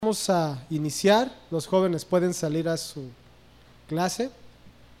vamos a iniciar. Los jóvenes pueden salir a su clase,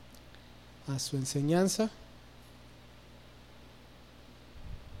 a su enseñanza.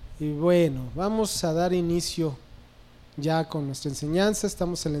 Y bueno, vamos a dar inicio ya con nuestra enseñanza.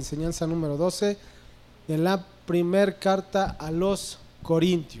 Estamos en la enseñanza número 12 de la primer carta a los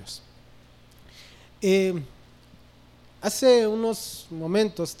Corintios. Hace unos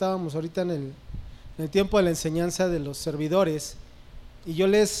momentos estábamos ahorita en el tiempo de la enseñanza de los servidores, y yo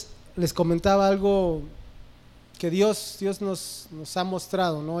les comentaba algo que Dios nos ha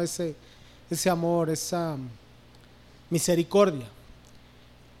mostrado, ¿no? Ese amor, esa misericordia.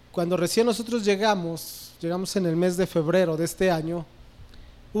 Cuando recién nosotros llegamos en el mes de febrero de este año,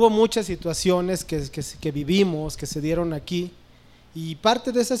 hubo muchas situaciones que vivimos, que se dieron aquí, y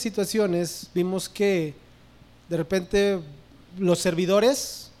parte de esas situaciones vimos que de repente los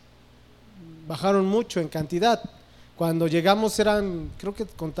servidores bajaron mucho en cantidad. Cuando llegamos creo que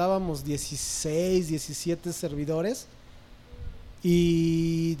contábamos 16, 17 servidores,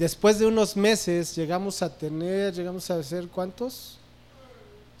 y después de unos meses llegamos a hacer ¿cuántos?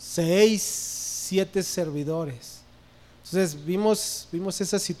 6, 7 servidores. Entonces vimos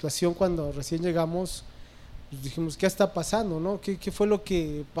esa situación cuando recién llegamos. Pues dijimos, ¿qué está pasando, no? ¿Qué fue lo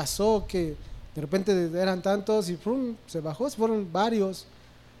que pasó? Que de repente eran tantos y ¡pum!, se bajó, se fueron varios.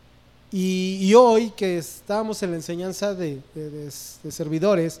 Y hoy que estábamos en la enseñanza de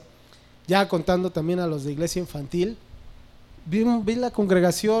servidores, ya contando también a los de Iglesia Infantil, vi la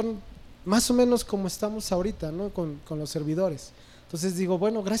congregación más o menos como estamos ahorita, ¿no? Con los servidores. Entonces digo,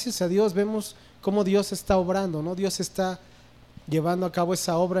 bueno, gracias a Dios vemos cómo Dios está obrando, ¿no? Dios está llevando a cabo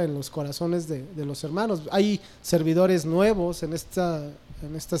esa obra en los corazones de los hermanos. Hay servidores nuevos en estas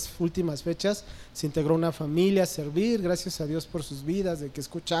últimas fechas. Se integró una familia a servir, gracias a Dios por sus vidas, de que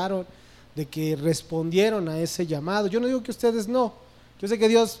escucharon, de que respondieron a ese llamado. Yo no digo que ustedes no, yo sé que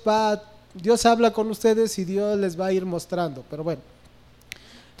Dios habla con ustedes y Dios les va a ir mostrando, pero bueno.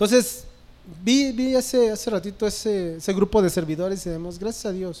 Entonces vi hace ratito ese grupo de servidores y demás. Gracias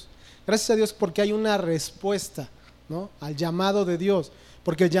a Dios porque hay una respuesta, ¿no?, al llamado de Dios,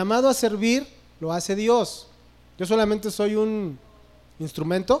 porque el llamado a servir lo hace Dios. Yo solamente soy un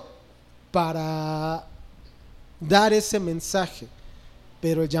instrumento para dar ese mensaje,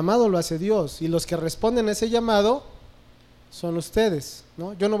 pero el llamado lo hace Dios, y los que responden a ese llamado son ustedes,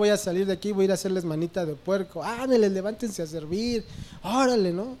 ¿no? Yo no voy a salir de aquí, voy a ir a hacerles manita de puerco, levántense a servir,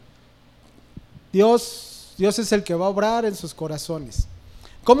 órale, ¿no? Dios es el que va a obrar en sus corazones.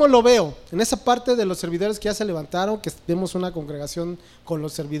 ¿Cómo lo veo? En esa parte de los servidores que ya se levantaron, que vemos una congregación con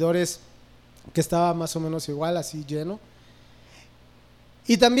los servidores que estaba más o menos igual, así lleno.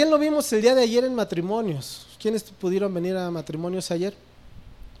 Y también lo vimos el día de ayer en matrimonios. ¿Quiénes pudieron venir a matrimonios ayer?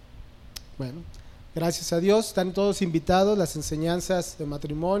 Bueno, gracias a Dios, están todos invitados. Las enseñanzas de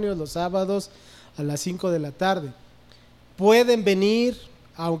matrimonios los sábados a las 5 de la tarde. Pueden venir,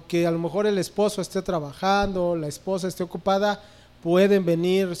 aunque a lo mejor el esposo esté trabajando, la esposa esté ocupada, pueden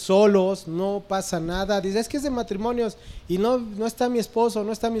venir solos, no pasa nada. Dice, es que es de matrimonios y no está mi esposo,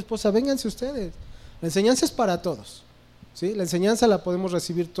 no está mi esposa. Vénganse ustedes. La enseñanza es para todos, ¿sí? La enseñanza la podemos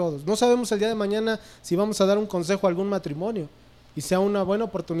recibir todos. No sabemos el día de mañana si vamos a dar un consejo a algún matrimonio y sea una buena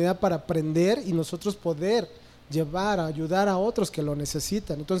oportunidad para aprender y nosotros poder ayudar a otros que lo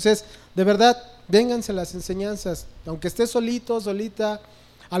necesitan. Entonces, de verdad, vénganse las enseñanzas, aunque esté solito, solita.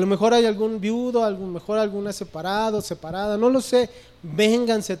 A lo mejor hay algún viudo, a lo mejor alguna separada, no lo sé.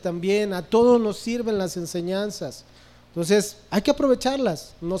 Vénganse también, a todos nos sirven las enseñanzas. Entonces hay que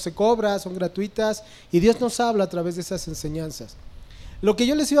aprovecharlas, no se cobra, son gratuitas y Dios nos habla a través de esas enseñanzas. Lo que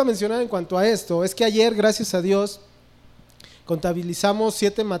yo les iba a mencionar en cuanto a esto es que ayer, gracias a Dios, contabilizamos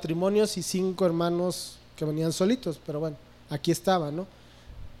 7 matrimonios y 5 hermanos que venían solitos, pero bueno, aquí estaban, ¿no?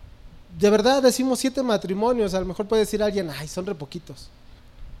 De verdad decimos 7 matrimonios, a lo mejor puede decir alguien, son re poquitos.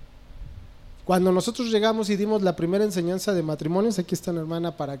 Cuando nosotros llegamos y dimos la primera enseñanza de matrimonios, aquí está una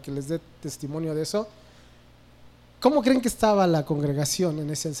hermana para que les dé testimonio de eso. ¿Cómo creen que estaba la congregación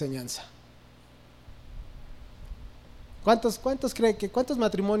en esa enseñanza? ¿Cuántos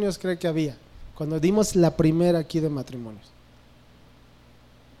matrimonios cree que había cuando dimos la primera aquí de matrimonios?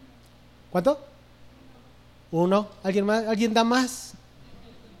 ¿Cuánto? 1. ¿Alguien más? ¿Alguien da más?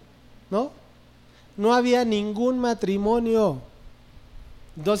 ¿No? No había ningún matrimonio.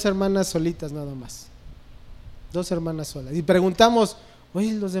 2 hermanas solitas nada más. 2 hermanas solas. Y preguntamos,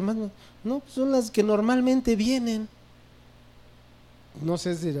 oye, los demás no, pues son las que normalmente vienen. No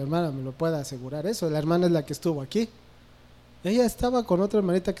sé si la hermana me lo pueda asegurar eso. La hermana es la que estuvo aquí. Ella estaba con otra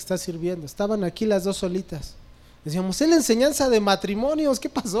hermanita que está sirviendo. Estaban aquí las 2 solitas. Decíamos, es la enseñanza de matrimonios. ¿Qué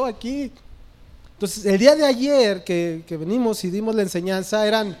pasó aquí? Entonces, el día de ayer que venimos y dimos la enseñanza,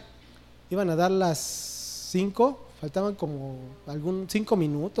 iban a dar las 5, faltaban como 5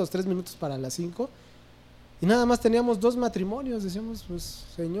 minutos, 3 minutos para las 5, y nada más teníamos 2 matrimonios. Decíamos, pues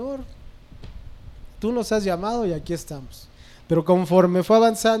Señor, tú nos has llamado y aquí estamos. Pero conforme fue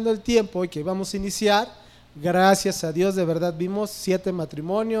avanzando el tiempo y que íbamos a iniciar, gracias a Dios, de verdad vimos 7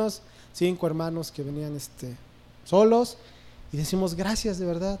 matrimonios, 5 hermanos que venían solos, y decimos gracias de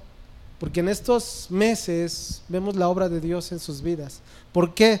verdad, porque en estos meses vemos la obra de Dios en sus vidas.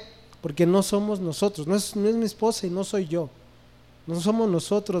 ¿Por qué? Porque no somos nosotros, no es mi esposa y no soy yo, no somos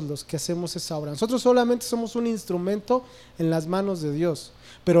nosotros los que hacemos esa obra. Nosotros solamente somos un instrumento en las manos de Dios,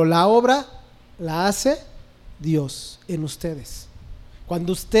 pero la obra la hace Dios en ustedes,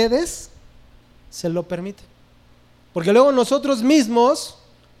 cuando ustedes se lo permiten. Porque luego nosotros mismos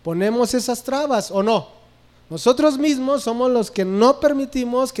ponemos esas trabas, ¿o no? Nosotros mismos somos los que no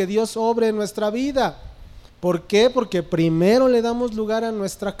permitimos que Dios obre en nuestra vida. ¿Por qué? Porque primero le damos lugar a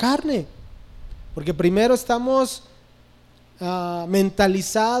nuestra carne, porque primero estamos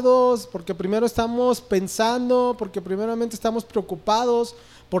mentalizados, porque primero estamos pensando, porque primeramente estamos preocupados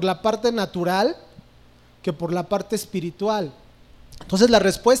por la parte natural que por la parte espiritual. Entonces la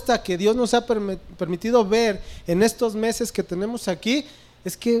respuesta que Dios nos ha permitido ver en estos meses que tenemos aquí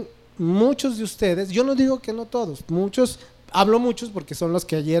es que muchos de ustedes, yo no digo que no todos, muchos, hablo muchos porque son los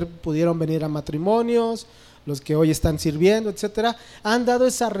que ayer pudieron venir a matrimonios, los que hoy están sirviendo, etcétera, han dado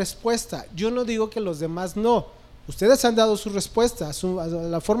esa respuesta. Yo no digo que los demás no, ustedes han dado su respuesta, a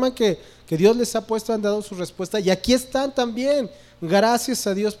la forma en que Dios les ha puesto, han dado su respuesta, y aquí están también, gracias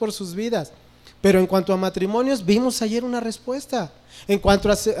a Dios por sus vidas. Pero en cuanto a matrimonios, vimos ayer una respuesta. En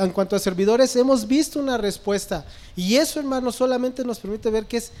cuanto a servidores, hemos visto una respuesta. Y eso, hermanos, solamente nos permite ver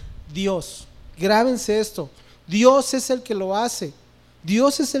que es Dios. Grábense esto: Dios es el que lo hace,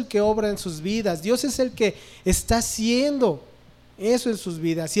 Dios es el que obra en sus vidas, Dios es el que está haciendo eso en sus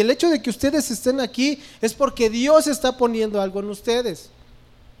vidas. Y el hecho de que ustedes estén aquí es porque Dios está poniendo algo en ustedes,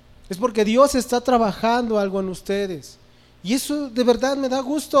 es porque Dios está trabajando algo en ustedes. Y eso de verdad me da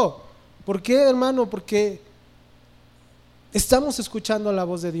gusto. ¿Por qué, hermano? Porque estamos escuchando la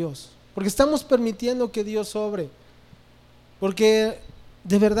voz de Dios, porque estamos permitiendo que Dios obre, porque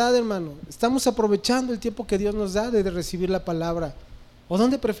de verdad, hermano, estamos aprovechando el tiempo que Dios nos da de recibir la palabra. ¿O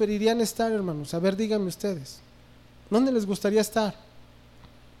dónde preferirían estar, hermanos? A ver, díganme ustedes, ¿dónde les gustaría estar?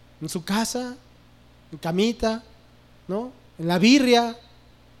 ¿En su casa? ¿En camita? ¿No? ¿En la birria?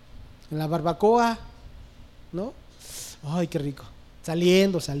 ¿En la barbacoa? ¿No? ¡Ay, qué rico!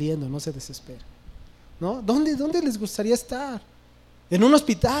 Saliendo, no se desespera, ¿no? ¿Dónde les gustaría estar? ¿En un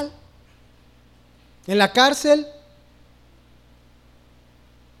hospital? ¿En la cárcel?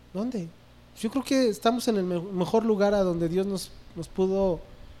 ¿Dónde? Yo creo que estamos en el mejor lugar a donde Dios nos pudo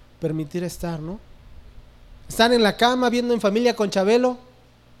permitir estar, ¿no? ¿Están en la cama viendo En Familia con Chabelo?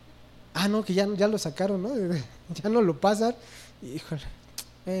 No, que ya lo sacaron, ¿no? Ya no lo pasan. Híjole,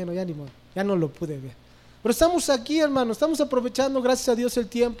 bueno, ya ni modo, ya no lo pude ver. Pero estamos aquí, hermano, estamos aprovechando, gracias a Dios, el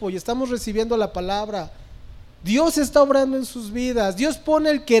tiempo, y estamos recibiendo la palabra. Dios está obrando en sus vidas. Dios pone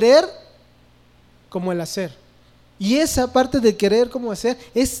el querer como el hacer, y esa parte de querer como hacer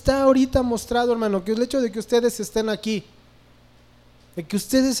está ahorita mostrado, hermano, que el hecho de que ustedes estén aquí, de que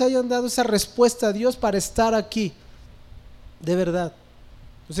ustedes hayan dado esa respuesta a Dios para estar aquí, de verdad.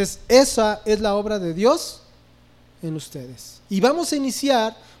 Entonces esa es la obra de Dios en ustedes. Y vamos a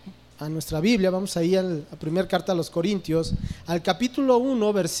iniciar a nuestra Biblia, vamos a ir a la primera carta a los Corintios, al capítulo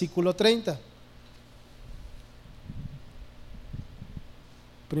 1, versículo 30.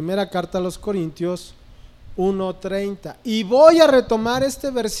 Primera carta a los Corintios 1:30. Y voy a retomar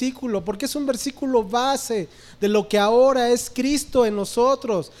este versículo porque es un versículo base de lo que ahora es Cristo en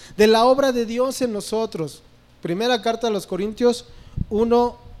nosotros, de la obra de Dios en nosotros. Primera carta a los Corintios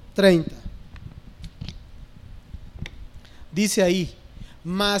 1:30. Dice ahí: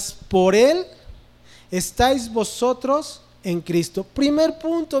 mas por Él estáis vosotros en Cristo. Primer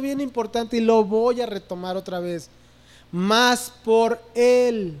punto bien importante, y lo voy a retomar otra vez: mas por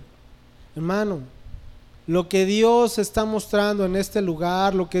Él. Hermano, lo que Dios está mostrando en este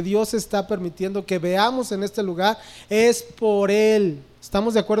lugar, lo que Dios está permitiendo que veamos en este lugar, es por Él.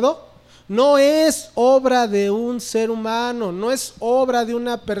 ¿Estamos de acuerdo? No es obra de un ser humano, no es obra de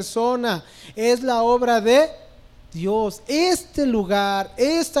una persona, es la obra de Dios. Este lugar,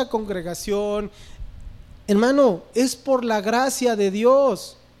 esta congregación, hermano, es por la gracia de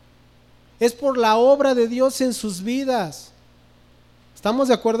Dios, es por la obra de Dios en sus vidas. ¿Estamos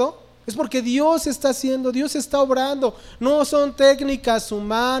de acuerdo? Es porque Dios está haciendo, Dios está obrando. No son técnicas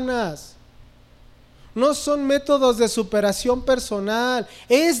humanas, no son métodos de superación personal,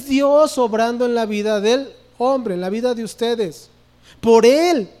 es Dios obrando en la vida del hombre, en la vida de ustedes. Por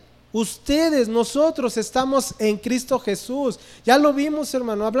Él, ustedes, nosotros estamos en Cristo Jesús. Ya lo vimos,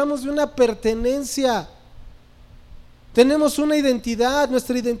 hermano, hablamos de una pertenencia. Tenemos una identidad.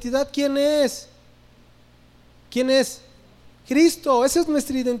 Nuestra identidad, ¿quién es? ¿Quién es? Cristo. Esa es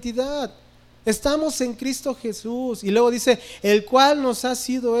nuestra identidad. Estamos en Cristo Jesús. Y luego dice, el cual nos ha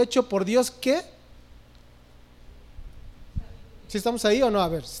sido hecho por Dios, ¿qué? ¿Si estamos ahí o no? A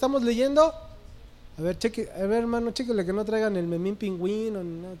ver, ¿estamos leyendo? A ver, hermano, chéquele que no traigan el memín pingüino.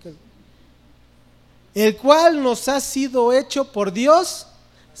 El cual nos ha sido hecho por Dios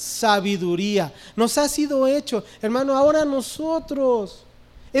sabiduría. Nos ha sido hecho, hermano, ahora nosotros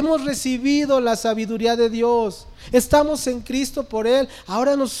hemos recibido la sabiduría de Dios. Estamos en Cristo por Él.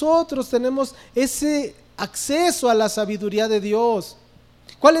 Ahora nosotros tenemos ese acceso a la sabiduría de Dios.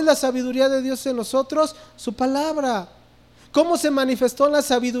 ¿Cuál es la sabiduría de Dios en nosotros? Su palabra. ¿Cómo se manifestó la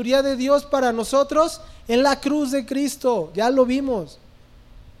sabiduría de Dios para nosotros? En la cruz de Cristo, ya lo vimos.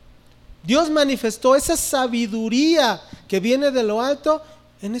 Dios manifestó esa sabiduría que viene de lo alto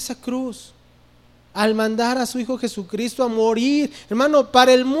en esa cruz, al mandar a su Hijo Jesucristo a morir. Hermano,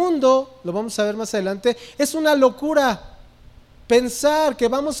 para el mundo, lo vamos a ver más adelante, es una locura pensar que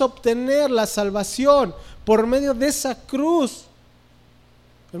vamos a obtener la salvación por medio de esa cruz.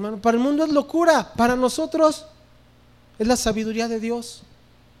 Hermano, para el mundo es locura, para nosotros es la sabiduría de Dios.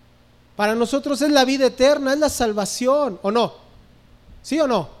 Para nosotros es la vida eterna, es la salvación, ¿o no? ¿Sí o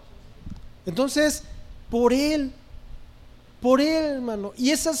no? Entonces, por Él, hermano,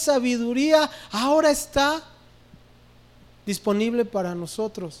 y esa sabiduría ahora está disponible para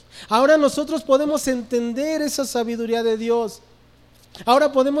nosotros. Ahora nosotros podemos entender esa sabiduría de Dios.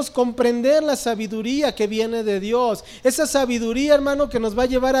 Ahora podemos comprender la sabiduría que viene de Dios. Esa sabiduría, hermano, que nos va a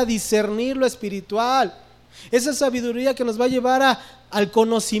llevar a discernir lo espiritual. Esa sabiduría que nos va a llevar al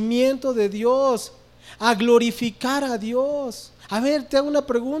conocimiento de Dios, a glorificar a Dios. A ver, te hago una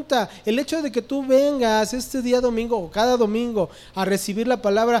pregunta. El hecho de que tú vengas este día domingo o cada domingo a recibir la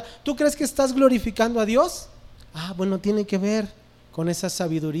palabra, ¿tú crees que estás glorificando a Dios? Bueno, tiene que ver con esa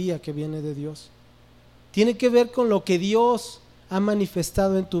sabiduría que viene de Dios. Tiene que ver con lo que Dios ha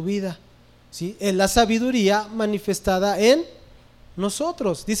manifestado en tu vida, ¿sí? Es la sabiduría manifestada en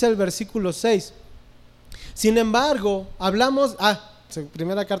nosotros. Dice el versículo 6. Sin embargo, hablamos,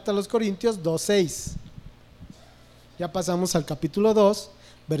 primera carta a los Corintios 2:6. Ya pasamos al capítulo 2,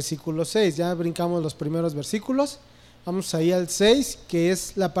 versículo 6. Ya brincamos los primeros versículos. Vamos ahí al 6, que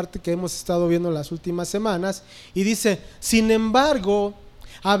es la parte que hemos estado viendo las últimas semanas. Y dice, sin embargo,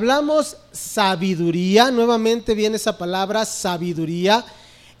 hablamos sabiduría. Nuevamente viene esa palabra sabiduría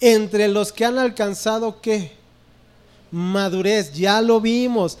entre los que han alcanzado ¿qué? Madurez. Ya lo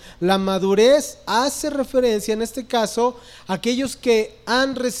vimos. La madurez hace referencia en este caso a aquellos que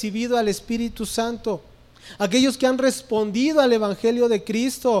han recibido al Espíritu Santo, aquellos que han respondido al Evangelio de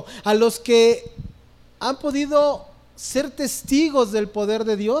Cristo, a los que han podido ser testigos del poder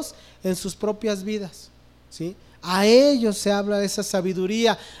de Dios en sus propias vidas, ¿sí? A ellos se habla de esa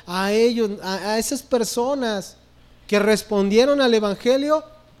sabiduría, a ellos, a esas personas que respondieron al Evangelio.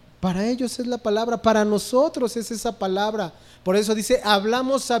 Para ellos es la palabra, para nosotros es esa palabra. Por eso dice,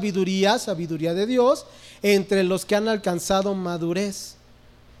 hablamos sabiduría de Dios entre los que han alcanzado madurez,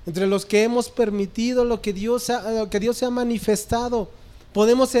 entre los que hemos permitido lo que Dios se ha manifestado.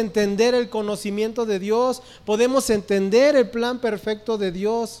 Podemos entender el conocimiento de Dios, podemos entender el plan perfecto de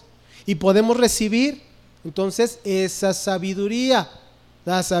Dios y podemos recibir entonces esa sabiduría,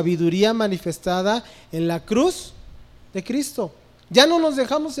 la sabiduría manifestada en la cruz de Cristo. Ya no nos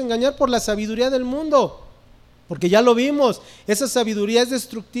dejamos engañar por la sabiduría del mundo, porque ya lo vimos, esa sabiduría es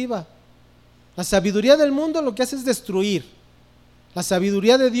destructiva. La sabiduría del mundo lo que hace es destruir. La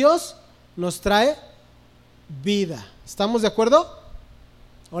sabiduría de Dios nos trae vida. ¿Estamos de acuerdo?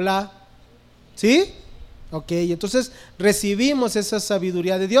 Hola. ¿Sí? Ok, entonces recibimos esa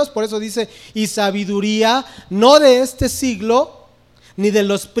sabiduría de Dios. Por eso dice, y sabiduría no de este siglo, ni de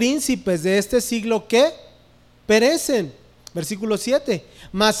los príncipes de este siglo que perecen. Versículo 7,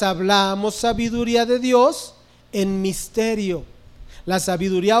 mas hablamos sabiduría de Dios en misterio, la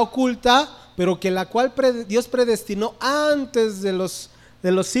sabiduría oculta, pero que la cual Dios predestinó antes de los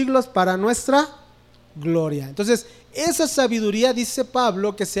siglos para nuestra gloria. Entonces, esa sabiduría, dice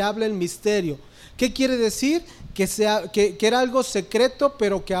Pablo, que se habla en misterio. ¿Qué quiere decir? Que era algo secreto,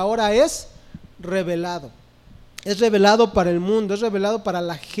 pero que ahora es revelado. Es revelado para el mundo, es revelado para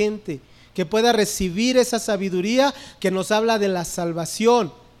la gente, que pueda recibir esa sabiduría que nos habla de la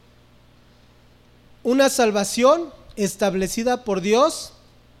salvación. Una salvación establecida por Dios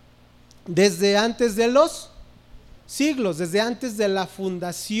desde antes de los siglos, desde antes de la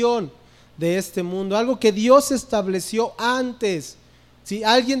fundación de este mundo, algo que Dios estableció antes. Si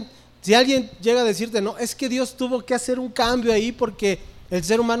alguien llega a decirte, no, es que Dios tuvo que hacer un cambio ahí porque el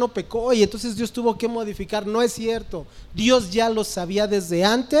ser humano pecó y entonces Dios tuvo que modificar, no es cierto. Dios ya lo sabía desde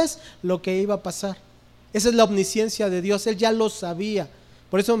antes lo que iba a pasar. Esa es la omnisciencia de Dios, Él ya lo sabía.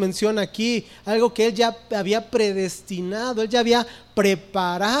 Por eso menciona aquí algo que Él ya había predestinado, Él ya había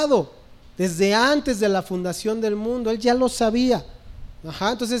preparado desde antes de la fundación del mundo, Él ya lo sabía.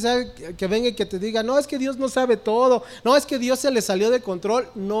 Entonces que venga y que te diga, no, es que Dios no sabe todo, no, es que Dios se le salió de control,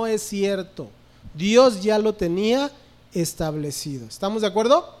 no es cierto. Dios ya lo tenía establecido. ¿Estamos de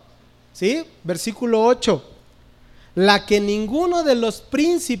acuerdo? ¿Sí? Versículo 8. La que ninguno de los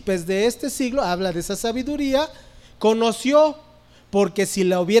príncipes de este siglo, habla de esa sabiduría, conoció, porque si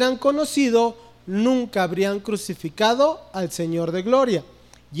la hubieran conocido, nunca habrían crucificado al Señor de gloria.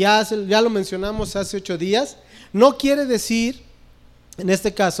 Ya lo mencionamos hace 8 días. No quiere decir, en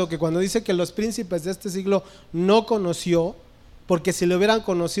este caso, que cuando dice que los príncipes de este siglo no conoció, porque si lo hubieran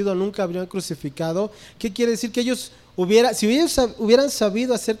conocido nunca habrían crucificado. ¿Qué quiere decir? Que ellos si ellos hubieran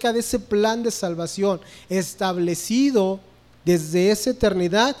sabido acerca de ese plan de salvación establecido desde esa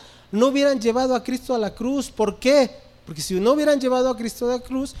eternidad, no hubieran llevado a Cristo a la cruz. ¿Por qué? Porque si no hubieran llevado a Cristo a la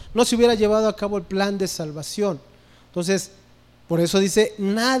cruz, no se hubiera llevado a cabo el plan de salvación. Entonces, por eso dice,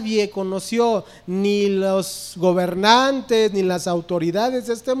 nadie conoció, ni los gobernantes, ni las autoridades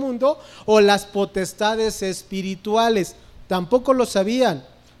de este mundo, o las potestades espirituales, tampoco lo sabían.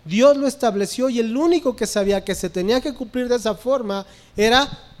 Dios lo estableció y el único que sabía que se tenía que cumplir de esa forma era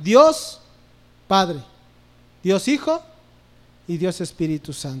Dios Padre, Dios Hijo y Dios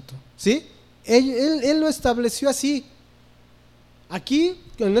Espíritu Santo. ¿Sí? Él lo estableció así. Aquí,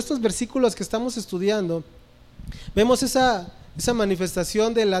 en estos versículos que estamos estudiando, vemos esa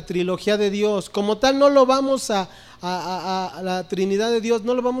manifestación de la trilogía de Dios. Como tal, no lo vamos a la Trinidad de Dios,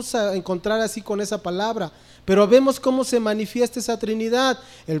 no lo vamos a encontrar así con esa palabra, pero vemos cómo se manifiesta esa Trinidad.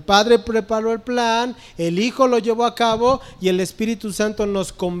 El Padre preparó el plan, el Hijo lo llevó a cabo y el Espíritu Santo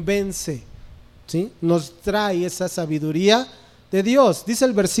nos convence, ¿sí? Nos trae esa sabiduría de Dios. Dice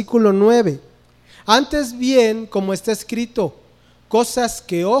el versículo 9: antes bien, como está escrito, cosas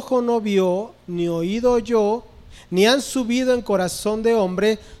que ojo no vio, ni oído oyó, ni han subido en corazón de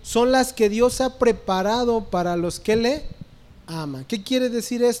hombre, son las que Dios ha preparado para los que le aman. ¿Qué quiere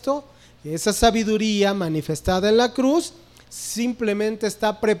decir esto? Esa sabiduría manifestada en la cruz simplemente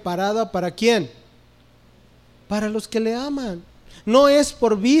está preparada ¿para quién? Para los que le aman. No es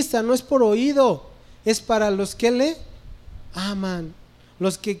por vista, no es por oído, es para los que le aman,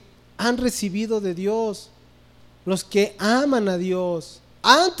 los que han recibido de Dios, los que aman a Dios.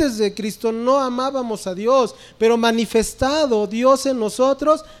 Antes de Cristo no amábamos a Dios, pero manifestado Dios en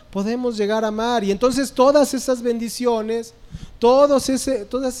nosotros, podemos llegar a amar. Y entonces todas esas bendiciones, todo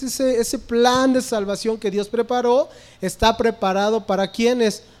ese plan de salvación que Dios preparó, está preparado ¿para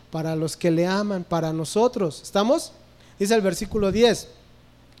quiénes? Para los que le aman, para nosotros. ¿Estamos? Dice el versículo 10: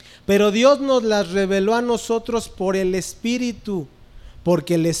 pero Dios nos las reveló a nosotros por el Espíritu,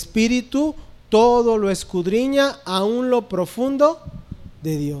 porque el Espíritu todo lo escudriña, aún lo profundo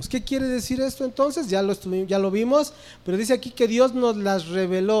de Dios. ¿Qué quiere decir esto entonces? Ya lo vimos, pero dice aquí que Dios nos las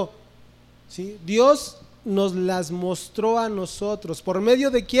reveló, ¿sí? Dios nos las mostró a nosotros. ¿Por medio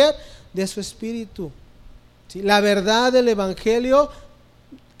de quién? De su Espíritu, ¿sí? La verdad del Evangelio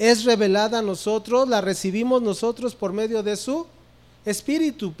es revelada a nosotros, la recibimos nosotros por medio de su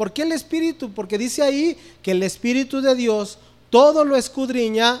Espíritu. ¿Por qué el Espíritu? Porque dice ahí que el Espíritu de Dios todo lo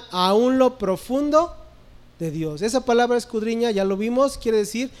escudriña, aún lo profundo de Dios. Esa palabra escudriña, ya lo vimos, quiere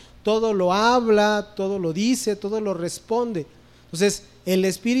decir todo lo habla, todo lo dice, todo lo responde. Entonces el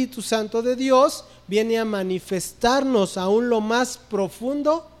Espíritu Santo de Dios viene a manifestarnos aún lo más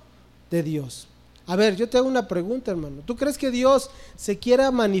profundo de Dios. A ver, yo te hago una pregunta, hermano. ¿Tú crees que Dios se quiera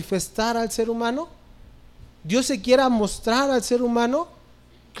manifestar al ser humano? ¿Dios se quiera mostrar al ser humano?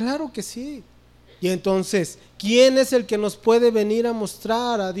 Claro que sí. Y entonces, ¿quién es el que nos puede venir a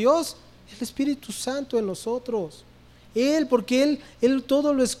mostrar a Dios? El Espíritu Santo en nosotros. Él, porque Él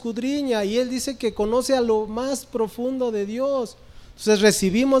todo lo escudriña y Él dice que conoce a lo más profundo de Dios. Entonces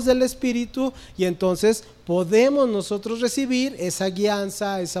recibimos del Espíritu y entonces podemos nosotros recibir esa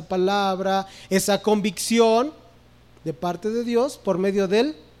guianza, esa palabra, esa convicción de parte de Dios por medio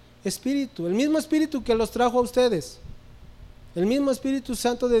del Espíritu. El mismo Espíritu que los trajo a ustedes. El mismo Espíritu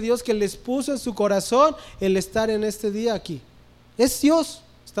Santo de Dios que les puso en su corazón el estar en este día aquí. Es Dios.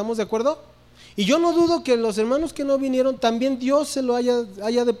 ¿Estamos de acuerdo? Y yo no dudo que los hermanos que no vinieron, también Dios se lo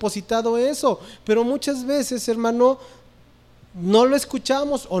haya depositado eso. Pero muchas veces, hermano, no lo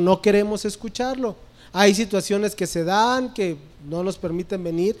escuchamos o no queremos escucharlo. Hay situaciones que se dan que no nos permiten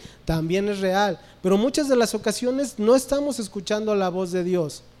venir, también es real, pero muchas de las ocasiones no estamos escuchando la voz de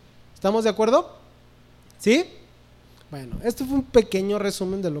Dios. ¿Estamos de acuerdo? ¿Sí? Bueno, este fue un pequeño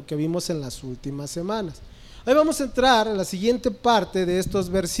resumen de lo que vimos en las últimas semanas. Hoy vamos a entrar a la siguiente parte de estos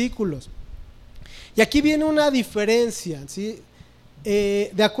versículos. Y aquí viene una diferencia, ¿sí?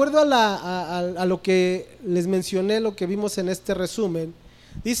 De acuerdo a lo que les mencioné, lo que vimos en este resumen,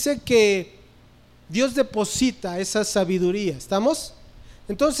 dice que Dios deposita esa sabiduría, ¿estamos?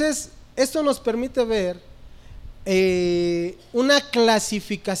 Entonces, esto nos permite ver una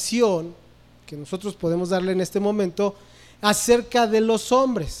clasificación que nosotros podemos darle en este momento acerca de los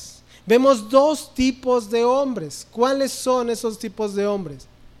hombres. Vemos dos tipos de hombres. ¿Cuáles son esos tipos de hombres?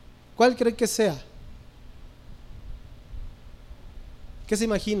 ¿Cuál cree que sea? ¿Qué se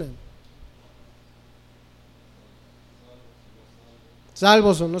imaginan?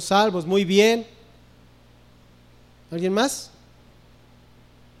 ¿Salvos o no salvos? Muy bien. ¿Alguien más?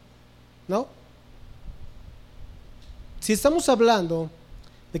 ¿No? Si estamos hablando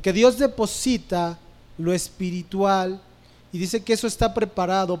de que Dios deposita lo espiritual y dice que eso está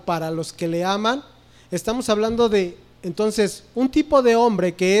preparado para los que le aman, estamos hablando de, entonces, un tipo de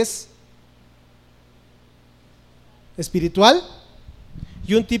hombre que es espiritual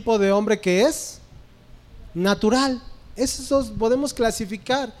y un tipo de hombre que es natural. Esos podemos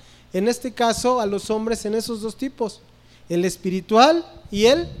clasificar en este caso a los hombres en esos dos tipos, el espiritual y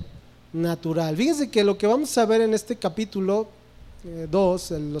el natural. Fíjense que lo que vamos a ver en este capítulo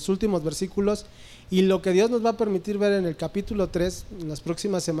 2, en los últimos versículos, y lo que Dios nos va a permitir ver en el capítulo 3 en las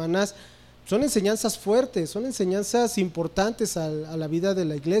próximas semanas, son enseñanzas fuertes, son enseñanzas importantes a la vida de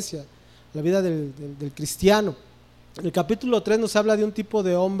la iglesia, a la vida del cristiano. El capítulo 3 nos habla de un tipo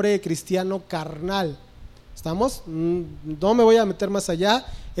de hombre cristiano carnal. ¿Estamos? No me voy a meter más allá,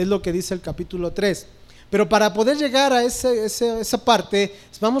 es lo que dice el capítulo 3. Pero para poder llegar a esa parte,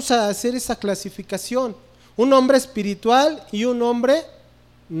 vamos a hacer esa clasificación. Un hombre espiritual y un hombre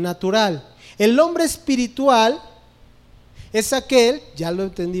natural. El hombre espiritual es aquel, ya lo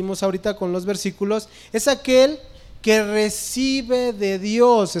entendimos ahorita con los versículos, es aquel que recibe de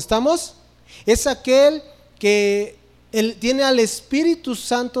Dios. ¿Estamos? Es aquel que tiene al Espíritu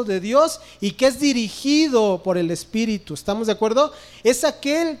Santo de Dios y que es dirigido por el Espíritu. ¿Estamos de acuerdo? Es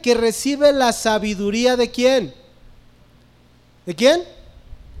aquel que recibe la sabiduría ¿de quién? ¿De quién?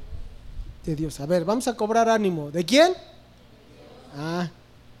 De Dios. A ver, vamos a cobrar ánimo. ¿De quién?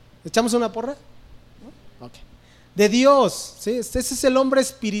 ¿Echamos una porra? Okay. De Dios, ¿sí? Ese es el hombre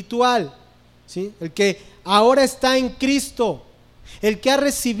espiritual, ¿sí? El que ahora está en Cristo, el que ha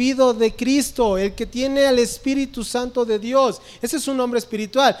recibido de Cristo, el que tiene al Espíritu Santo de Dios. Ese es un hombre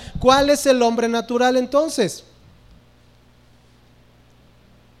espiritual. ¿Cuál es el hombre natural entonces?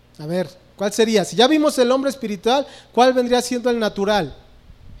 A ver, ¿cuál sería? Si ya vimos el hombre espiritual, ¿cuál vendría siendo el natural?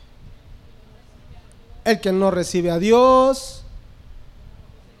 El que no recibe a Dios,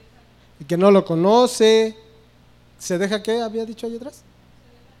 el que no lo conoce, ¿se deja qué? ¿Había dicho ahí atrás?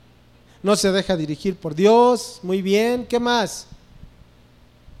 No se deja dirigir por Dios. Muy bien, ¿qué más?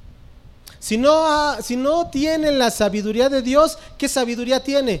 Si no tienen la sabiduría de Dios, ¿qué sabiduría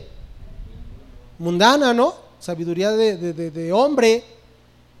tiene? Mundana, ¿no? Sabiduría de hombre.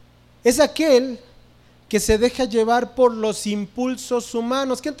 Es aquel que se deja llevar por los impulsos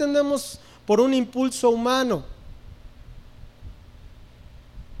humanos. ¿Qué entendemos por un impulso humano?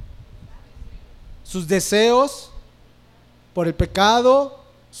 Sus deseos por el pecado,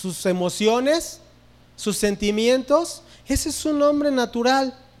 sus emociones, sus sentimientos. Ese es un hombre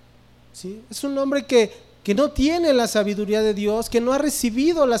natural, ¿sí? Es un hombre que no tiene la sabiduría de Dios, que no ha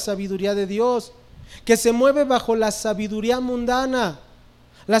recibido la sabiduría de Dios, que se mueve bajo la sabiduría mundana,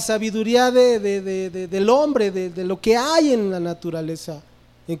 la sabiduría del hombre, de lo que hay en la naturaleza,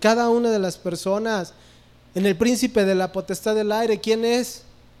 en cada una de las personas. En el príncipe de la potestad del aire, ¿quién es?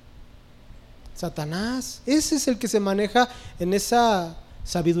 Satanás. Ese es el que se maneja en esa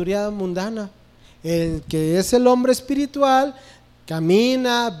sabiduría mundana. El que es el hombre espiritual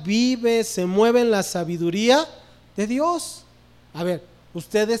camina, vive, se mueve en la sabiduría de Dios. A ver,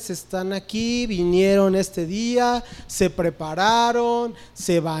 ustedes están aquí, vinieron este día, se prepararon,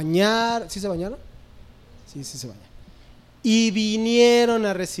 se bañaron. ¿Sí se bañaron? Sí se bañaron. Y vinieron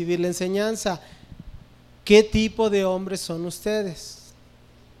a recibir la enseñanza. ¿Qué tipo de hombres son ustedes?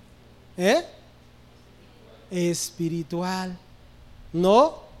 Espiritual,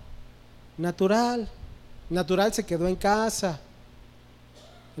 no natural. Natural se quedó en casa.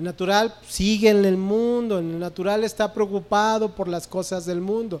 El natural sigue en el mundo. El natural está preocupado por las cosas del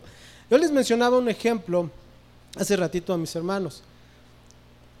mundo. Yo les mencionaba un ejemplo hace ratito a mis hermanos,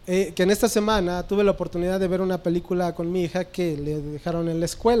 que en esta semana tuve la oportunidad de ver una película con mi hija que le dejaron en la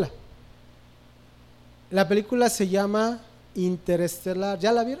escuela. La película se llama Interestelar.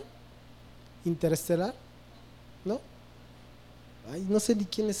 ¿Ya la vieron? Interestelar, ¿no? Ay, no sé ni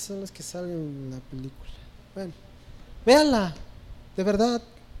quiénes son los que salen en la película. Bueno, véanla, de verdad.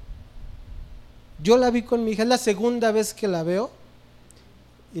 Yo la vi con mi hija, es la segunda vez que la veo.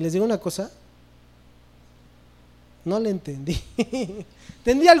 Y les digo una cosa, no la entendí.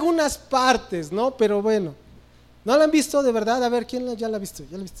 Entendí algunas partes, ¿no? Pero bueno, ¿no la han visto de verdad? A ver, ¿quién ya la ha visto?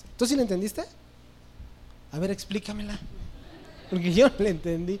 ¿Ya la viste? ¿Tú sí la entendiste? A ver, explícamela, porque yo no la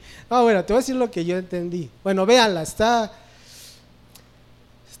entendí. Bueno, te voy a decir lo que yo entendí. Bueno, véanla, está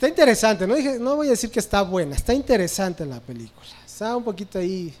interesante. No voy a decir que está buena, está interesante la película. Está un poquito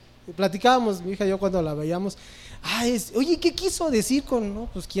ahí. Platicábamos mi hija y yo cuando la veíamos. Oye, ¿qué quiso decir con? No,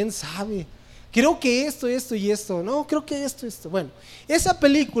 pues quién sabe. Creo que esto y esto. No, creo que esto. Bueno, esa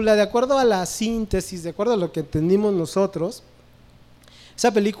película, de acuerdo a la síntesis, de acuerdo a lo que entendimos nosotros,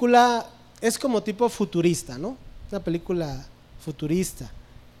 esa película es como tipo futurista, ¿no? Una película futurista.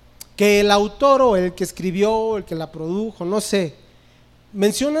 Que el autor o el que escribió, el que la produjo, no sé,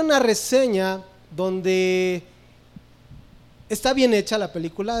 menciona una reseña donde está bien hecha la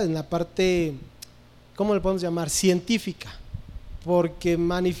película en la parte, ¿cómo le podemos llamar? Científica, porque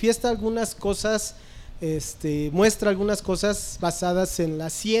manifiesta algunas cosas, muestra algunas cosas basadas en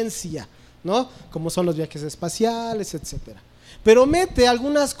la ciencia, ¿no? Como son los viajes espaciales, etcétera. Pero mete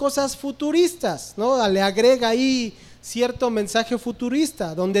algunas cosas futuristas, ¿no? Le agrega ahí cierto mensaje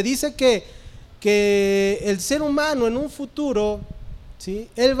futurista, donde dice que el ser humano en un futuro, ¿sí?,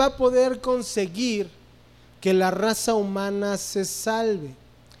 él va a poder conseguir que la raza humana se salve.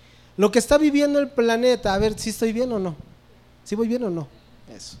 Lo que está viviendo el planeta, a ver si estoy bien o no, si voy bien o no,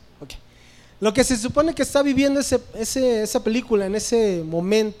 eso, ok. Lo que se supone que está viviendo esa película en ese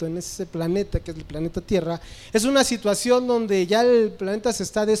momento, en ese planeta que es el planeta Tierra, es una situación donde ya el planeta se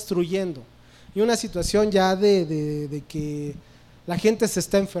está destruyendo y una situación ya de que la gente se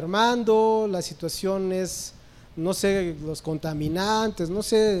está enfermando, la situación es, no sé, los contaminantes, no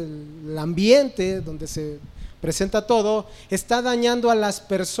sé, el ambiente donde se presenta todo, está dañando a las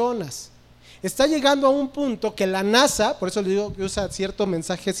personas. Está llegando a un punto que la NASA, por eso le digo que usa cierto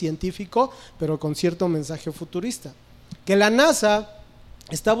mensaje científico, pero con cierto mensaje futurista, que la NASA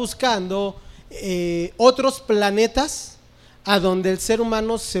está buscando otros planetas a donde el ser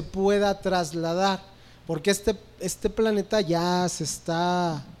humano se pueda trasladar, porque este planeta ya se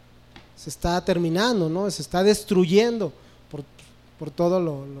está terminando, ¿no? Se está destruyendo por todo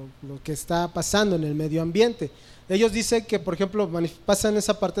lo que está pasando en el medio ambiente. Ellos dicen que, por ejemplo, pasan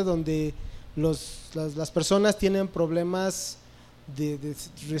esa parte donde las personas tienen problemas de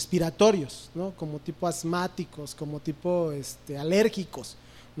respiratorios, ¿no? Como tipo asmáticos, como tipo alérgicos,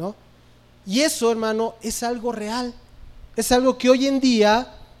 ¿no? Y eso, hermano, es algo real, es algo que hoy en día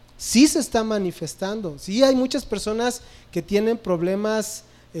sí se está manifestando. Sí hay muchas personas que tienen problemas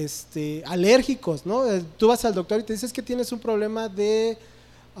alérgicos, ¿no? Tú vas al doctor y te dices que tienes un problema de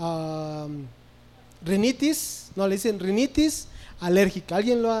rinitis, no, le dicen rinitis alérgica.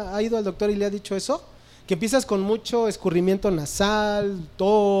 ¿Alguien ha ido al doctor y le ha dicho eso? Que empiezas con mucho escurrimiento nasal,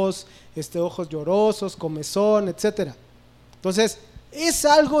 tos, ojos llorosos, comezón, etcétera. Entonces, es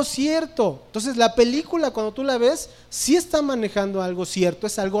algo cierto. Entonces, la película, cuando tú la ves, sí está manejando algo cierto,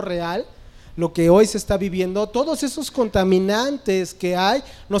 es algo real. Lo que hoy se está viviendo, todos esos contaminantes que hay,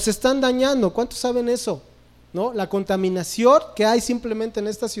 nos están dañando. ¿Cuántos saben eso? ¿No? La contaminación que hay simplemente en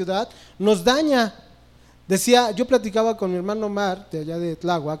esta ciudad nos daña. Decía, yo platicaba con mi hermano Omar, de allá de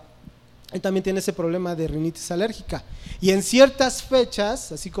Tláhuac, él también tiene ese problema de rinitis alérgica, y en ciertas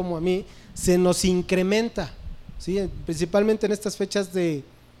fechas, así como a mí, se nos incrementa, ¿sí? Principalmente en estas fechas de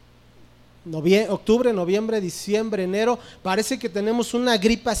octubre, noviembre, diciembre, enero, parece que tenemos una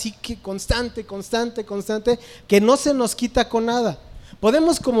gripa así que constante, que no se nos quita con nada.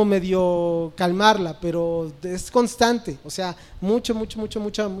 Podemos como medio calmarla, pero es constante, o sea, mucho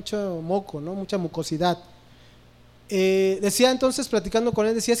moco, ¿no? Mucha mucosidad. Decía entonces, platicando con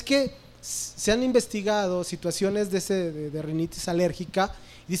él, decía, es que se han investigado situaciones de rinitis alérgica.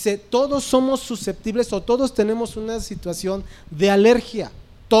 Dice, todos somos susceptibles o todos tenemos una situación de alergia,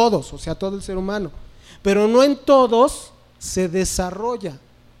 todos, o sea, todo el ser humano, pero no en todos se desarrolla.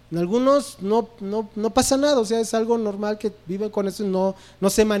 En algunos no pasa nada, o sea, es algo normal que viven con eso y no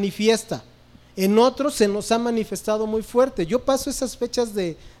se manifiesta. En otros se nos ha manifestado muy fuerte. Yo paso esas fechas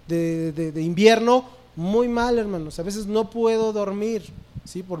de invierno muy mal, hermanos. A veces no puedo dormir,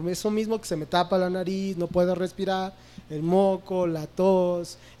 ¿sí? Por eso mismo que se me tapa la nariz, no puedo respirar, el moco, la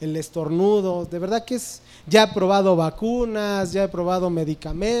tos, el estornudo. De verdad que ya he probado vacunas, ya he probado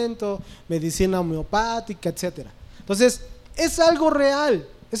medicamentos, medicina homeopática, etcétera. Entonces, es algo real,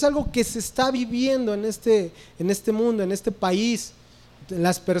 es algo que se está viviendo en este mundo, en este país, en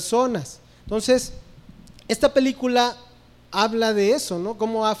las personas. Entonces, esta película habla de eso, ¿no?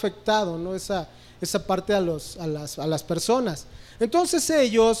 Cómo ha afectado, ¿no? esa parte a las personas. Entonces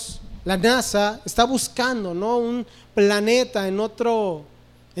ellos, la NASA, está buscando, ¿no? Un planeta en otro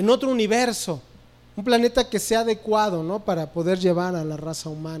universo, un planeta que sea adecuado, ¿no? Para poder llevar a la raza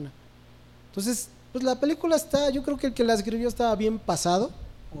humana. Entonces, pues la película yo creo que el que la escribió estaba bien pasado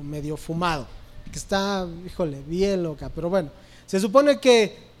o medio fumado, que está, híjole, bien loca, pero bueno, se supone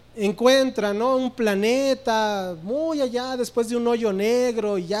que encuentran, ¿no? Un planeta muy allá después de un hoyo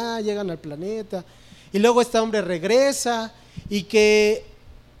negro y ya llegan al planeta y luego este hombre regresa y que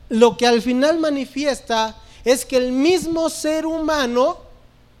lo que al final manifiesta es que el mismo ser humano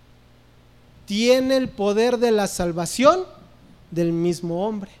tiene el poder de la salvación del mismo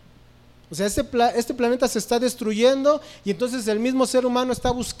hombre. O sea, este planeta se está destruyendo y entonces el mismo ser humano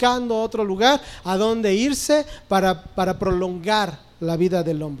está buscando otro lugar a donde irse para prolongar la vida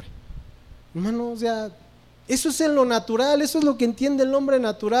del hombre. Hermano, o sea, eso es en lo natural, eso es lo que entiende el hombre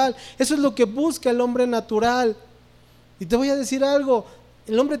natural, eso es lo que busca el hombre natural. Y te voy a decir algo,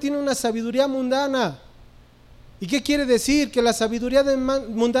 el hombre tiene una sabiduría mundana. ¿Y qué quiere decir? Que la sabiduría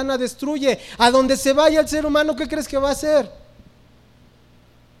mundana destruye. A donde se vaya el ser humano, ¿qué crees que va a hacer?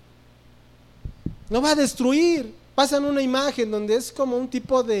 No va a destruir. Pasan una imagen donde es como un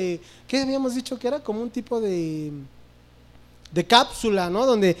tipo de, ¿qué habíamos dicho que era? Como un tipo de cápsula, ¿no?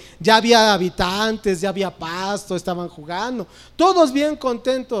 Donde ya había habitantes, ya había pasto, estaban jugando, todos bien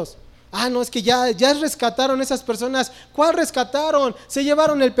contentos. No, es que ya rescataron esas personas. ¿Cuál rescataron? Se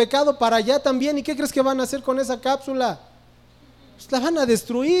llevaron el pecado para allá también. ¿Y qué crees que van a hacer con esa cápsula? Pues la van a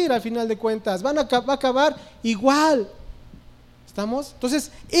destruir al final de cuentas, va a acabar igual. ¿Estamos?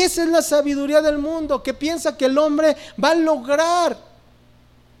 Entonces, esa es la sabiduría del mundo, que piensa que el hombre va a lograr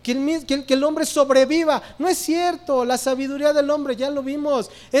que el hombre sobreviva. No es cierto, la sabiduría del hombre, ya lo vimos,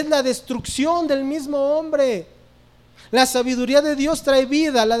 es la destrucción del mismo hombre. La sabiduría de Dios trae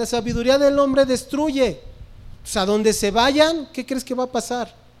vida, la sabiduría del hombre destruye. Pues a donde se vayan, ¿qué crees que va a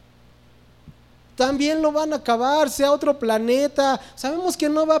pasar? También lo van a acabar, sea otro planeta. Sabemos que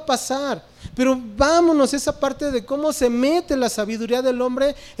no va a pasar, pero vámonos a esa parte de cómo se mete la sabiduría del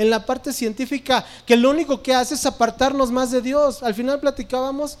hombre en la parte científica, que lo único que hace es apartarnos más de Dios. Al final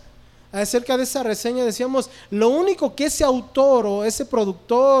platicábamos acerca de esa reseña, decíamos, lo único que ese autor o ese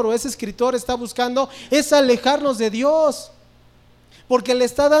productor o ese escritor está buscando es alejarnos de Dios, porque le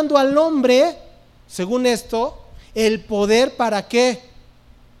está dando al hombre, según esto, el poder. ¿Para qué?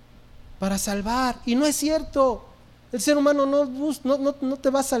 Para salvar. Y no es cierto. El ser humano no te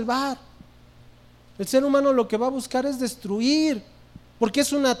va a salvar. El ser humano lo que va a buscar es destruir, porque es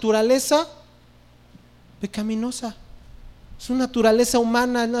su naturaleza pecaminosa. Es su naturaleza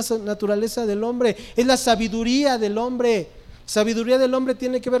humana, es la naturaleza del hombre, es la sabiduría del hombre. Sabiduría del hombre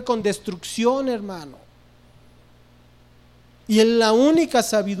tiene que ver con destrucción, hermano. Y la única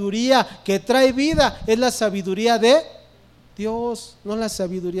sabiduría que trae vida es la sabiduría de Dios, no la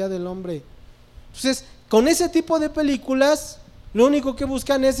sabiduría del hombre. Entonces, con ese tipo de películas, lo único que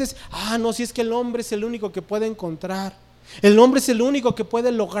buscan es no, si es que el hombre es el único que puede encontrar, el hombre es el único que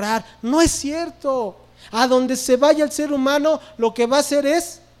puede lograr. No es cierto. A donde se vaya el ser humano, lo que va a hacer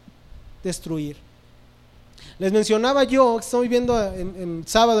es destruir. Les mencionaba yo, estoy viendo en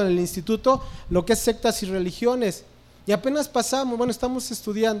sábado en el instituto, lo que es sectas y religiones, y apenas estamos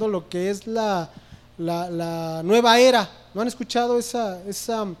estudiando lo que es la nueva era. ¿No han escuchado esa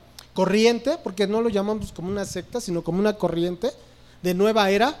corriente? Porque no lo llamamos como una secta, sino como una corriente de nueva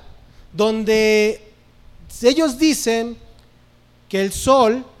era, donde ellos dicen que el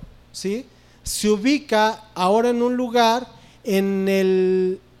sol, ¿sí?, se ubica ahora en un lugar en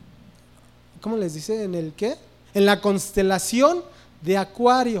el, ¿cómo les dice? ¿En el qué? En la constelación de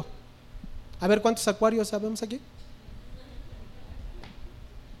Acuario. A ver, ¿cuántos acuarios sabemos aquí?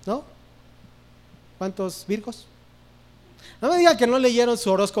 ¿No? ¿Cuántos virgos? No me digan que no leyeron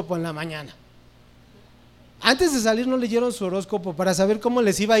su horóscopo en la mañana. Antes de salir no leyeron su horóscopo para saber cómo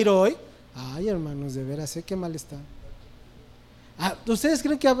les iba a ir hoy. Ay, hermanos, de veras, qué mal está. ¿Ustedes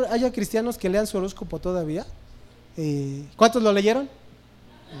creen que haya cristianos que lean su horóscopo todavía? ¿Cuántos lo leyeron?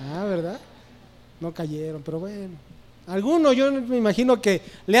 ¿Verdad? No cayeron, pero bueno. Alguno, yo me imagino que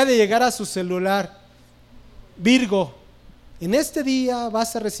le ha de llegar a su celular: Virgo, en este día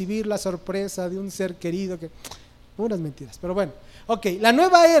vas a recibir la sorpresa de un ser querido que... Unas mentiras, pero bueno. Ok, la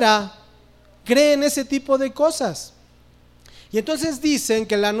nueva era cree en ese tipo de cosas. Y entonces dicen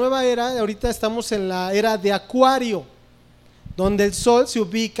que la nueva era, ahorita estamos en la era de Acuario, donde el sol se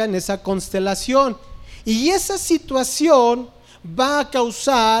ubica en esa constelación. Y esa situación va a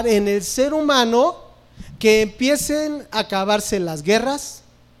causar en el ser humano que empiecen a acabarse las guerras,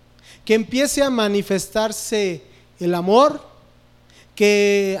 que empiece a manifestarse el amor,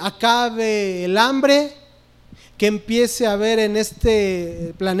 que acabe el hambre, que empiece a haber en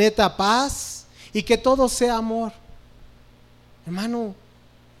este planeta paz y que todo sea amor. Hermano,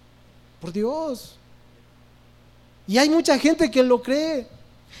 por Dios. Y hay mucha gente que lo cree.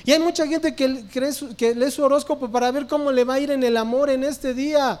 Y hay mucha gente que lee su horóscopo para ver cómo le va a ir en el amor en este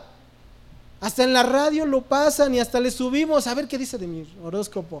día. Hasta en la radio lo pasan y hasta le subimos a ver qué dice de mi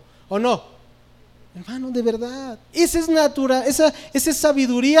horóscopo, ¿o no? Hermano, de verdad, esa es natural, esa es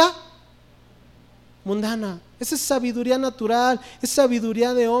sabiduría mundana, esa es sabiduría natural, es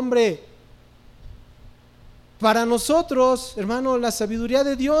sabiduría de hombre. Para nosotros, hermano, la sabiduría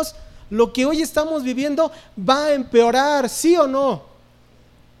de Dios, lo que hoy estamos viviendo va a empeorar, ¿sí o no?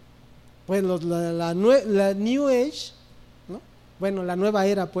 Bueno, la New Age, ¿no? Bueno, la nueva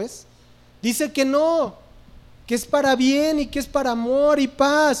era, pues, dice que no, que es para bien y que es para amor y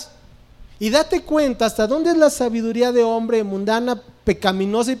paz. Y date cuenta hasta dónde es la sabiduría de hombre mundana,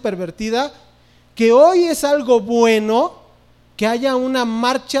 pecaminosa y pervertida, que hoy es algo bueno que haya una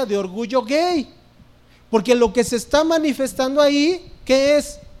marcha de orgullo gay. Porque lo que se está manifestando ahí, ¿qué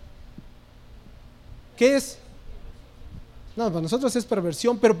es? ¿Qué es? No, para nosotros es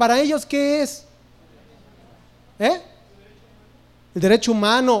perversión, pero para ellos, ¿qué es? El derecho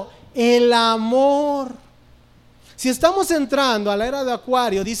humano, el amor. Si estamos entrando a la era de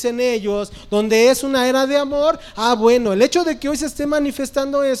Acuario, dicen ellos, donde es una era de amor, bueno, el hecho de que hoy se esté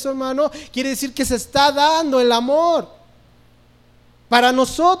manifestando eso, hermano, quiere decir que se está dando el amor. Para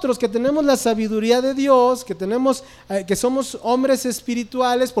nosotros que tenemos la sabiduría de Dios, que somos hombres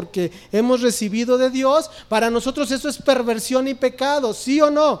espirituales porque hemos recibido de Dios, para nosotros eso es perversión y pecado, ¿sí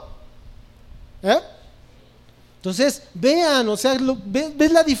o no? Entonces, vean, o sea,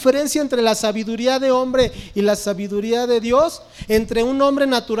 ¿ves la diferencia entre la sabiduría de hombre y la sabiduría de Dios? Entre un hombre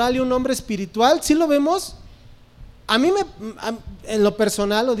natural y un hombre espiritual, ¿sí lo vemos? En lo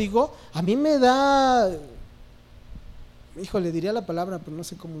personal lo digo, a mí me da, híjole, diría la palabra, pero no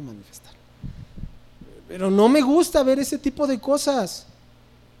sé cómo manifestar. Pero no me gusta ver ese tipo de cosas,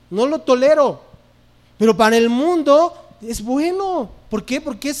 no lo tolero, pero para el mundo es bueno. ¿Por qué?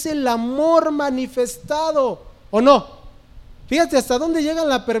 Porque es el amor manifestado. ¿O no? Fíjate hasta dónde llega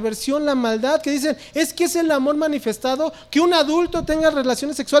la perversión, la maldad, que dicen, es que es el amor manifestado, que un adulto tenga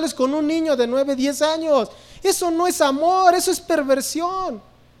relaciones sexuales con un niño de 9, 10 años. Eso no es amor, eso es perversión.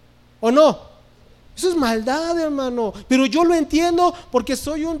 ¿O no? Eso es maldad, hermano. Pero yo lo entiendo porque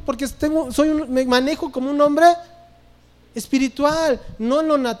me manejo como un hombre espiritual, no en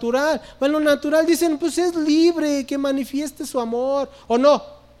lo natural. En lo natural dicen, pues es libre que manifieste su amor. ¿O no?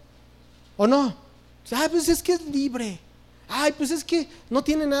 ¿O no? Pues es que es libre. Pues es que no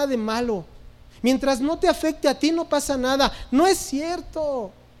tiene nada de malo. Mientras no te afecte a ti no pasa nada. No es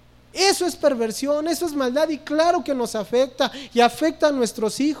cierto. Eso es perversión, eso es maldad y claro que nos afecta y afecta a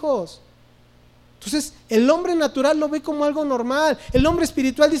nuestros hijos. Entonces el hombre natural lo ve como algo normal. El hombre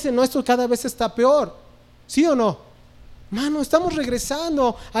espiritual dice, no, esto cada vez está peor. ¿Sí o no? Mano, estamos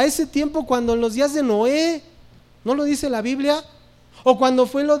regresando a ese tiempo cuando en los días de Noé, ¿no lo dice la Biblia? O cuando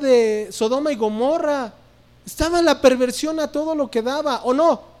fue lo de Sodoma y Gomorra, estaba la perversión a todo lo que daba, ¿o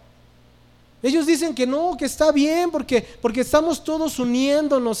no? Ellos dicen que no, que está bien porque estamos todos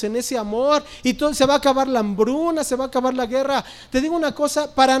uniéndonos en ese amor y todo, se va a acabar la hambruna, se va a acabar la guerra. Te digo una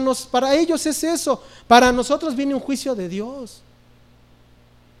cosa, para ellos es eso, para nosotros viene un juicio de Dios.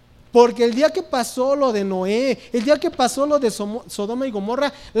 Porque el día que pasó lo de Noé, el día que pasó lo de Sodoma y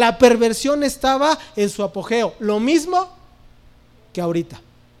Gomorra, la perversión estaba en su apogeo, lo mismo que ahorita,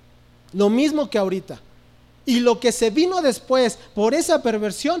 lo mismo que ahorita. Y lo que se vino después por esa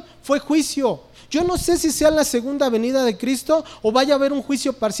perversión fue juicio. Yo no sé si sea la segunda venida de Cristo o vaya a haber un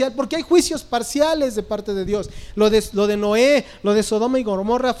juicio parcial, porque hay juicios parciales de parte de Dios. Lo de Noé, lo de Sodoma y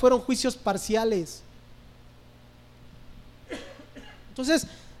Gomorra fueron juicios parciales. Entonces,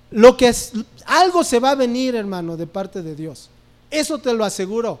 algo se va a venir, hermano, de parte de Dios. Eso te lo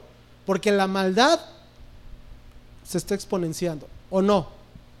aseguro, porque la maldad se está exponenciando, ¿o no?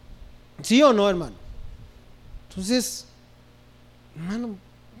 ¿Sí o no, hermano? Entonces, hermano,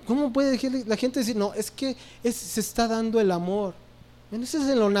 ¿cómo puede la gente decir, no, es que se está dando el amor? Bueno, eso es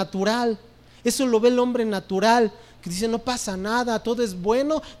en lo natural, eso lo ve el hombre natural, que dice, no pasa nada, todo es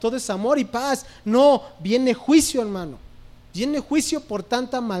bueno, todo es amor y paz. No, viene juicio, hermano, viene juicio por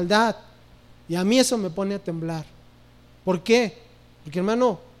tanta maldad, y a mí eso me pone a temblar. ¿Por qué? Porque,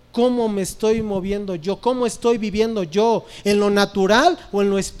 hermano, ¿cómo me estoy moviendo yo? ¿Cómo estoy viviendo yo? ¿En lo natural o en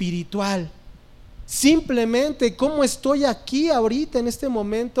lo espiritual? Simplemente, ¿cómo estoy aquí ahorita en este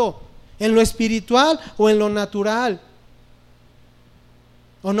momento? ¿En lo espiritual o en lo natural?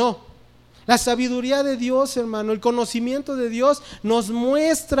 ¿O no? La sabiduría de Dios, hermano, el conocimiento de Dios nos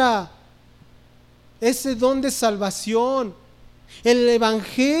muestra ese don de salvación. El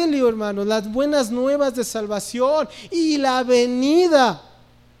evangelio, hermano, las buenas nuevas de salvación y la venida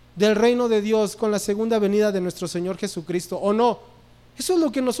del reino de Dios con la segunda venida de nuestro Señor Jesucristo, ¿o no? Eso es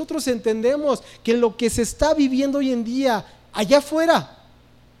lo que nosotros entendemos, que lo que se está viviendo hoy en día allá afuera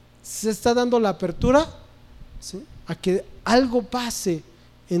se está dando la apertura, ¿sí?, a que algo pase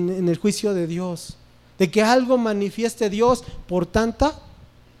en el juicio de Dios, de que algo manifieste Dios por tanta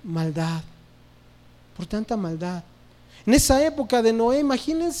maldad, por tanta maldad. En esa época de Noé,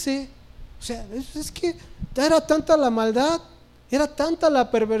 imagínense, o sea, es que era tanta la maldad, era tanta la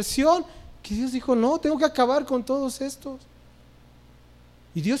perversión, que Dios dijo, no, tengo que acabar con todos estos.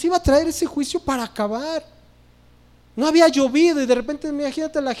 Y Dios iba a traer ese juicio para acabar. No había llovido y de repente,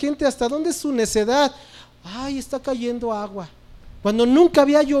 imagínate a la gente, hasta dónde es su necedad. Ay, está cayendo agua, cuando nunca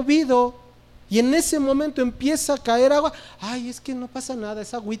había llovido, y en ese momento empieza a caer agua. Ay, es que no pasa nada,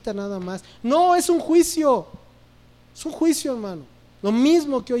 es agüita nada más. No, es un juicio. Es un juicio, hermano. Lo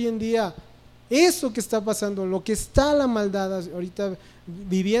mismo que hoy en día, eso que está pasando, lo que está la maldad ahorita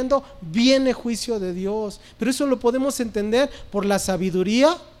viviendo, viene juicio de Dios. Pero eso lo podemos entender por la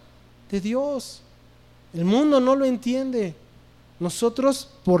sabiduría de Dios. El mundo no lo entiende. Nosotros,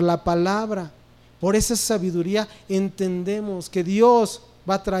 por la palabra, por esa sabiduría, entendemos que Dios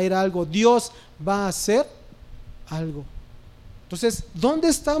va a traer algo, Dios va a hacer algo. Entonces, ¿dónde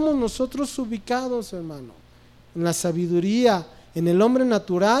estamos nosotros ubicados, hermano? ¿En la sabiduría, en el hombre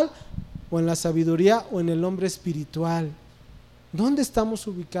natural, o en la sabiduría o en el hombre espiritual? ¿Dónde estamos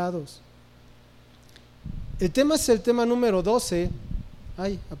ubicados? El tema es el tema número 12.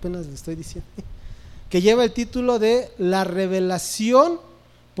 Ay, apenas le estoy diciendo. Que lleva el título de la revelación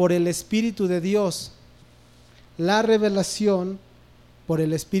por el Espíritu de Dios. La revelación por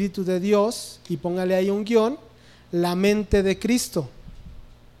el Espíritu de Dios, y póngale ahí un guión, la mente de Cristo.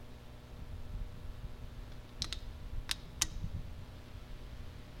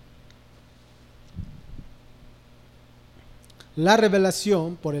 La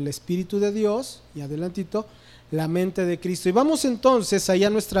revelación por el Espíritu de Dios, y adelantito, la mente de Cristo. Y vamos entonces allá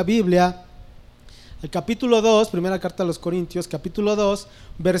a nuestra Biblia, el capítulo 2, primera carta a los Corintios, capítulo 2,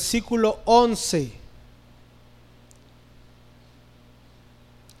 versículo 11.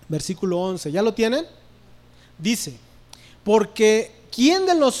 Versículo 11, ¿ya lo tienen? Dice, porque ¿quién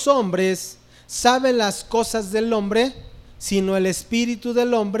de los hombres sabe las cosas del hombre, sino el espíritu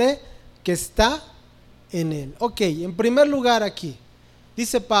del hombre que está en él? Ok, en primer lugar aquí,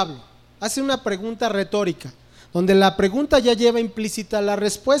 dice Pablo, hace una pregunta retórica, donde la pregunta ya lleva implícita la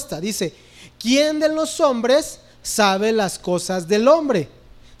respuesta. Dice, ¿quién de los hombres sabe las cosas del hombre,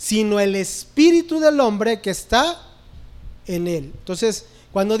 sino el espíritu del hombre que está en él? Entonces,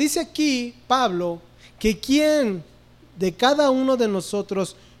 cuando dice aquí Pablo que quién de cada uno de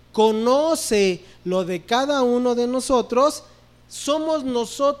nosotros conoce lo de cada uno de nosotros, somos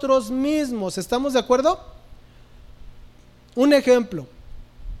nosotros mismos. ¿Estamos de acuerdo? Un ejemplo.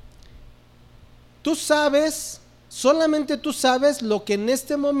 Tú sabes, solamente tú sabes lo que en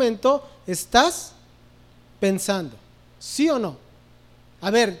este momento estás pensando. ¿Sí o no? A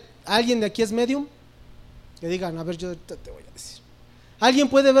ver, ¿alguien de aquí es medium? Que digan, a ver, yo te voy a decir. ¿Alguien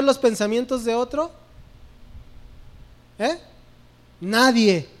puede ver los pensamientos de otro?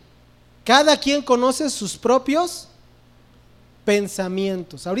 Nadie. Cada quien conoce sus propios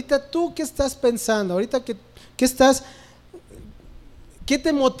pensamientos. Ahorita tú, ¿qué estás pensando? Ahorita ¿qué estás? ¿Qué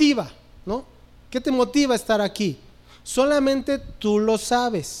te motiva? ¿No? ¿Qué te motiva a estar aquí? Solamente tú lo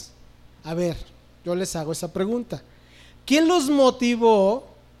sabes. A ver, yo les hago esa pregunta. ¿Quién los motivó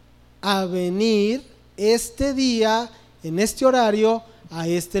a venir este día, en este horario, a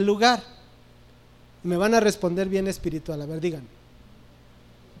este lugar? Me van a responder bien espiritual. A ver, digan.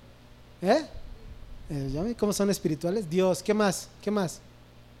 ¿Ya ven cómo son espirituales? Dios, ¿qué más? ¿Qué más?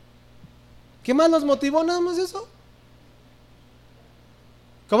 ¿Qué más los motivó? Nada más eso.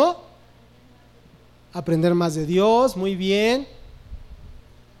 ¿Cómo? Aprender más de Dios, muy bien.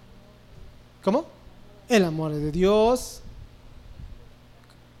 ¿Cómo? El amor de Dios.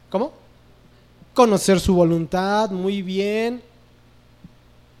 ¿Cómo? Conocer su voluntad, muy bien.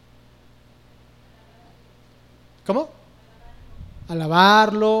 ¿Cómo?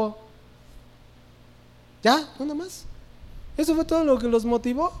 Alabarlo. ¿Ya? ¿Nada más? ¿Eso fue todo lo que los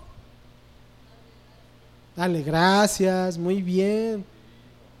motivó? Dale gracias, muy bien.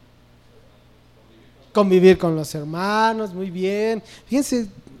 Convivir con los hermanos, muy bien. Fíjense,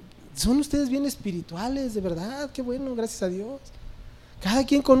 son ustedes bien espirituales, de verdad, qué bueno, gracias a Dios. Cada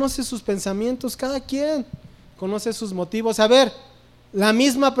quien conoce sus pensamientos, cada quien conoce sus motivos. A ver, la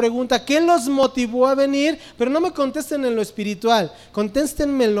misma pregunta, ¿qué los motivó a venir? Pero no me contesten en lo espiritual,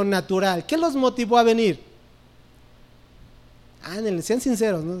 contéstenme en lo natural. ¿Qué los motivó a venir? Ándale, sean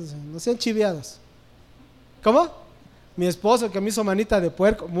sinceros, no sean chiviados. ¿Cómo? Mi esposo que me hizo manita de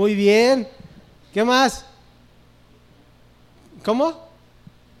puerco, muy bien. ¿Qué más? ¿Cómo?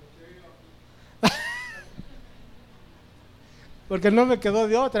 Porque no me quedó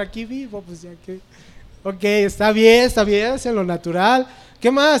de otra, aquí vivo, pues ya que. Ok, está bien, es en lo natural. ¿Qué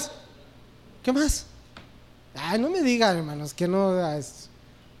más? ¿Qué más? Ay, no me digan, hermanos, que no.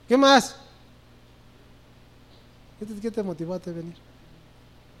 ¿Qué más? ¿Qué te motivó a venir?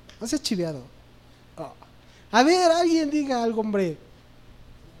 No seas chiviado. Oh. A ver, alguien diga algo, hombre.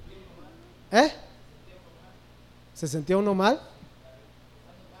 ¿Eh? ¿Se sentía uno mal?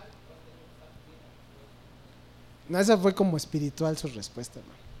 No, esa fue como espiritual su respuesta,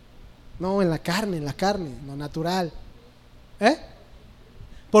 hermano. No, en la carne, lo natural. ¿Eh?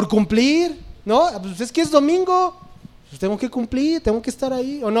 Por cumplir, ¿no? Pues es que es domingo, pues tengo que cumplir, tengo que estar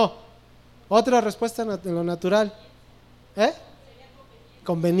ahí, ¿o no? Otra respuesta en lo natural. ¿Eh?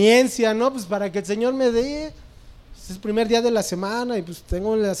 Conveniencia, ¿no? Pues para que el Señor me dé. Pues es el primer día de la semana y pues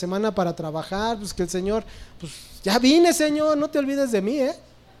tengo la semana para trabajar, pues que el Señor, pues ya vine, Señor, no te olvides de mí, ¿eh?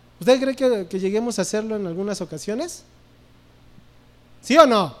 ¿Usted cree que lleguemos a hacerlo en algunas ocasiones? ¿Sí o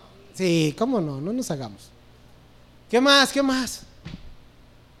no? Sí, ¿cómo no? No nos hagamos. ¿Qué más? ¿Qué más?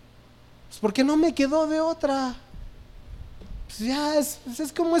 Pues porque no me quedó de otra. Pues ya es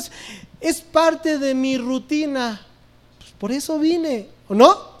como es parte de mi rutina. Pues por eso vine, ¿o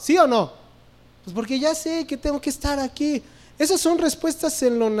no? ¿Sí o no? Pues porque ya sé que tengo que estar aquí. Esas son respuestas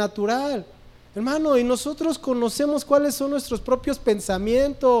en lo natural, hermano, y nosotros conocemos cuáles son nuestros propios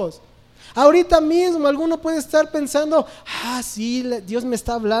pensamientos. Ahorita mismo alguno puede estar pensando, sí, Dios me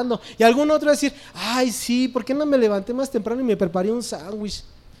está hablando, y algún otro decir, ay, sí, ¿por qué no me levanté más temprano y me preparé un sándwich?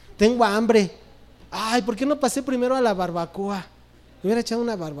 Tengo hambre. Ay, ¿por qué no pasé primero a la barbacoa? Me hubiera echado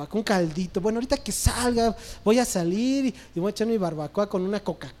una barbacoa, un caldito. Bueno, ahorita que salga, voy a salir y voy a echar mi barbacoa con una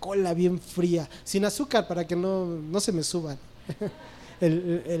Coca-Cola bien fría, sin azúcar para que no se me suban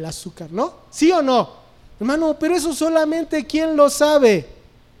el azúcar, ¿no? ¿Sí o no? Hermano, pero eso solamente ¿quién lo sabe?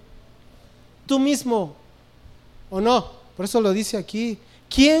 Tú mismo, ¿o no? Por eso lo dice aquí.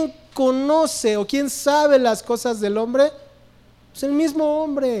 ¿Quién conoce o quién sabe las cosas del hombre? Pues el mismo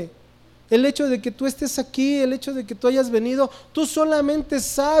hombre. El hecho de que tú estés aquí, el hecho de que tú hayas venido, tú solamente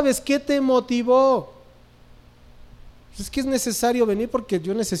sabes qué te motivó. Es que es necesario venir porque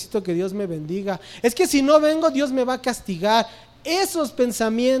yo necesito que Dios me bendiga. Es que si no vengo, Dios me va a castigar. Esos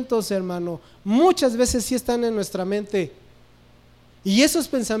pensamientos, hermano, muchas veces sí están en nuestra mente. Y esos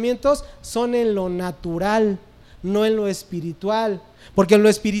pensamientos son en lo natural, no en lo espiritual. Porque en lo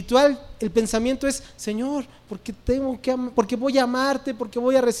espiritual el pensamiento es, Señor, porque voy a amarte, porque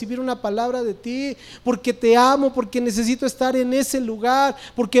voy a recibir una palabra de ti, porque te amo, porque necesito estar en ese lugar,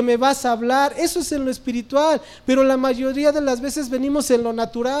 porque me vas a hablar. Eso es en lo espiritual, pero la mayoría de las veces venimos en lo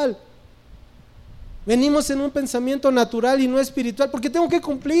natural. Venimos en un pensamiento natural y no espiritual, porque tengo que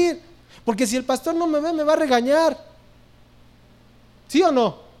cumplir, porque si el pastor no me ve, me va a regañar. ¿Sí o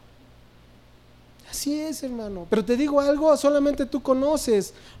no? Así es, hermano. Pero te digo algo, solamente tú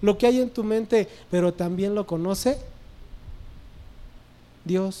conoces lo que hay en tu mente, pero también lo conoce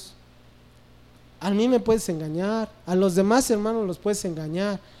Dios. A mí me puedes engañar, a los demás hermanos los puedes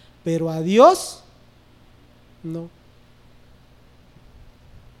engañar, pero a Dios no.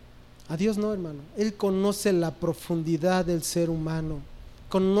 A Dios no, hermano. Él conoce la profundidad del ser humano,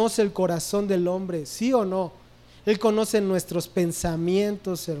 conoce el corazón del hombre, ¿sí o no? Él conoce nuestros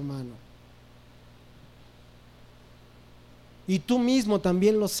pensamientos, hermano. Y tú mismo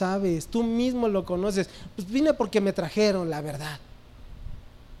también lo sabes, tú mismo lo conoces. Pues vine porque me trajeron, la verdad.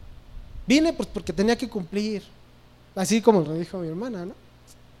 Vine pues porque tenía que cumplir. Así como lo dijo mi hermana, ¿no?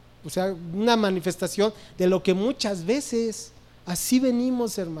 O sea, una manifestación de lo que muchas veces así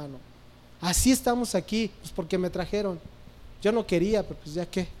venimos, hermano. Así estamos aquí, pues porque me trajeron. Yo no quería, pero pues ya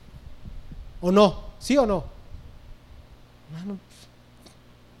qué. ¿O no? ¿Sí o no? Hermano,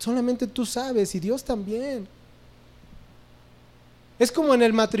 solamente tú sabes y Dios también. Es como en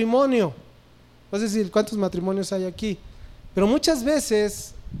el matrimonio. No sé si cuántos matrimonios hay aquí, pero muchas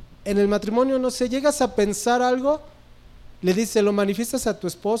veces en el matrimonio, no sé, llegas a pensar algo, le dices, lo manifiestas a tu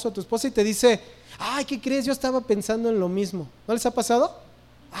esposo, a tu esposa y te dice, ay, ¿qué crees? Yo estaba pensando en lo mismo. ¿No les ha pasado?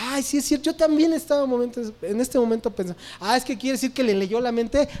 Ay, sí es cierto, yo también estaba en este momento pensando, es que quiere decir que le leyó la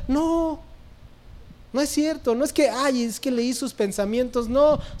mente. No, no es cierto, no es que, es que leí sus pensamientos.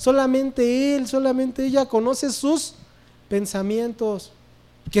 No, solamente él, solamente ella conoce sus pensamientos,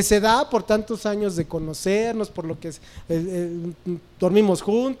 que se da por tantos años de conocernos, por lo que dormimos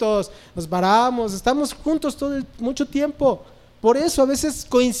juntos, nos varamos, estamos juntos mucho tiempo. Por eso a veces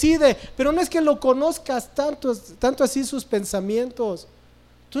coincide, pero no es que lo conozcas tanto así sus pensamientos.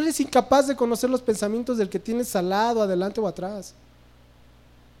 Tú eres incapaz de conocer los pensamientos del que tienes al lado, adelante o atrás.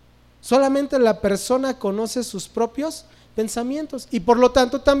 Solamente la persona conoce sus propios pensamientos y por lo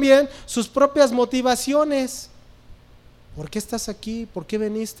tanto también sus propias motivaciones. ¿Por qué estás aquí? ¿Por qué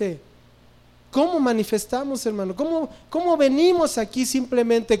viniste? ¿Cómo manifestamos, hermano? ¿Cómo venimos aquí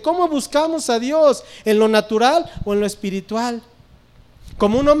simplemente? ¿Cómo buscamos a Dios? ¿En lo natural o en lo espiritual?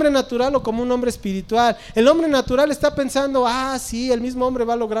 ¿Como un hombre natural o como un hombre espiritual? El hombre natural está pensando, sí, el mismo hombre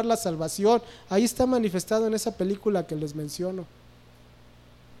va a lograr la salvación. Ahí está manifestado en esa película que les menciono.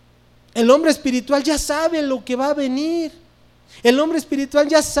 El hombre espiritual ya sabe lo que va a venir. El hombre espiritual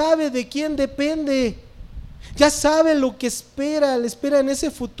ya sabe de quién depende. Ya sabe lo que le espera en ese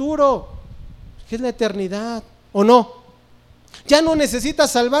futuro, que es la eternidad, ¿o no? Ya no necesita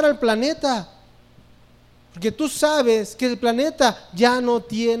salvar al planeta, porque tú sabes que el planeta ya no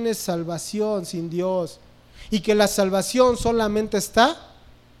tiene salvación sin Dios, y que la salvación solamente está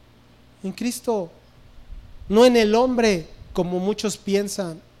en Cristo, no en el hombre, como muchos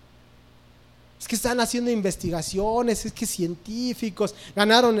piensan. Es que están haciendo investigaciones, es que científicos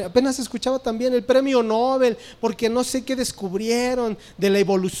ganaron, apenas escuchaba también el premio Nobel, porque no sé qué descubrieron de la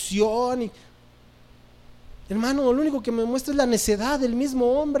evolución. Hermano, lo único que me muestra es la necedad del mismo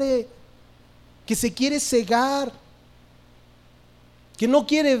hombre, que se quiere cegar, que no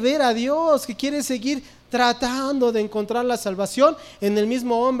quiere ver a Dios, que quiere seguir tratando de encontrar la salvación en el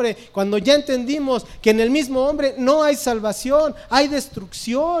mismo hombre, cuando ya entendimos que en el mismo hombre no hay salvación, hay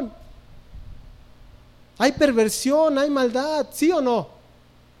destrucción. Hay perversión, hay maldad, ¿sí o no?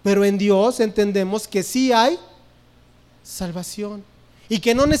 Pero en Dios entendemos que sí hay salvación y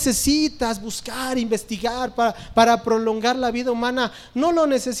que no necesitas buscar, investigar para prolongar la vida humana. No lo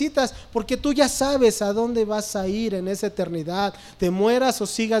necesitas, porque tú ya sabes a dónde vas a ir en esa eternidad. Te mueras o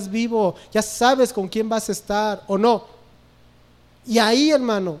sigas vivo, ya sabes con quién vas a estar o no. Y ahí,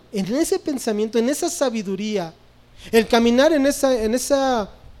 hermano, en ese pensamiento, en esa sabiduría, el caminar en esa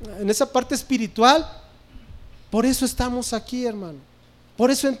parte espiritual, por eso estamos aquí, hermano. Por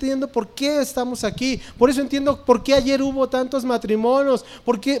eso entiendo por qué estamos aquí. Por eso entiendo por qué ayer hubo tantos matrimonios.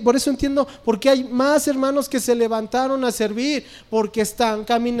 Por eso entiendo por qué hay más hermanos que se levantaron a servir. Porque están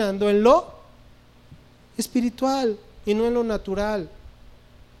caminando en lo espiritual y no en lo natural.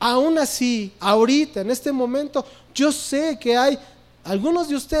 Aún así, ahorita, en este momento, yo sé que hay algunos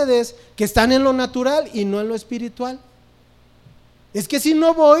de ustedes que están en lo natural y no en lo espiritual. Es que si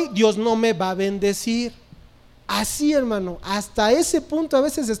no voy, Dios no me va a bendecir. Así, hermano, hasta ese punto a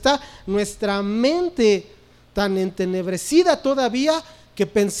veces está nuestra mente tan entenebrecida todavía, que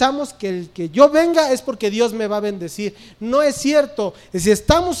pensamos que el que yo venga es porque Dios me va a bendecir. No es cierto. Si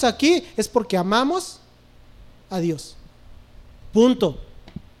estamos aquí es porque amamos a Dios. Punto.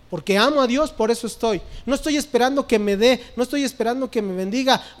 Porque amo a Dios, por eso estoy. No estoy esperando que me dé, no estoy esperando que me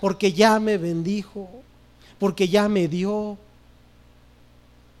bendiga, porque ya me bendijo, porque ya me dio.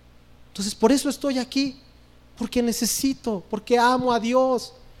 Entonces por eso estoy aquí. Porque necesito, porque amo a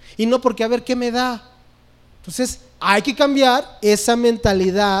Dios y no porque a ver qué me da. Entonces hay que cambiar esa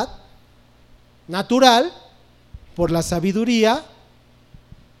mentalidad natural por la sabiduría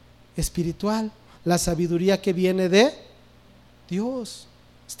espiritual, la sabiduría que viene de Dios.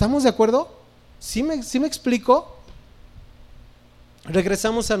 ¿Estamos de acuerdo? ¿Sí me explico?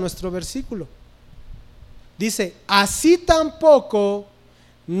 Regresamos a nuestro versículo. Dice, así tampoco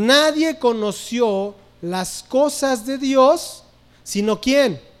nadie conoció las cosas de Dios, sino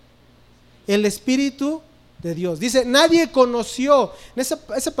 ¿quién? El Espíritu de Dios. Dice, nadie conoció.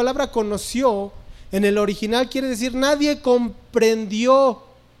 Esa palabra conoció en el original quiere decir nadie comprendió,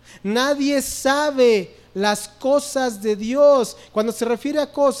 nadie sabe las cosas de Dios. Cuando se refiere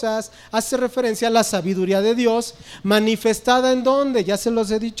a cosas, hace referencia a la sabiduría de Dios, manifestada en ¿dónde? Ya se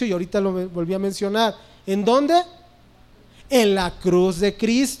los he dicho y ahorita lo volví a mencionar. ¿En dónde? En la cruz de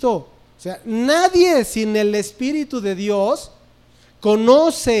Cristo. O sea, nadie sin el Espíritu de Dios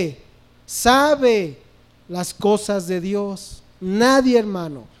conoce, sabe las cosas de Dios. Nadie,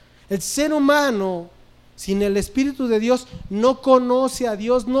 hermano. El ser humano sin el Espíritu de Dios no conoce a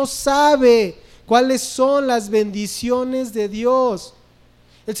Dios, no sabe cuáles son las bendiciones de Dios.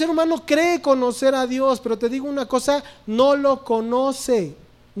 El ser humano cree conocer a Dios, pero te digo una cosa, no lo conoce.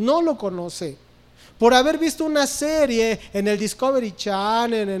 no lo conoce. Por haber visto una serie en el Discovery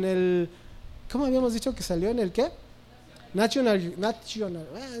Channel, en el, ¿cómo habíamos dicho que salió? ¿En el qué? National,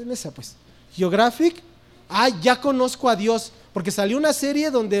 en esa pues, Geographic. Ya conozco a Dios, porque salió una serie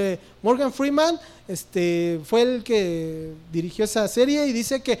donde Morgan Freeman fue el que dirigió esa serie y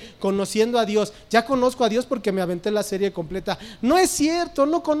dice que conociendo a Dios, ya conozco a Dios porque me aventé la serie completa. No es cierto,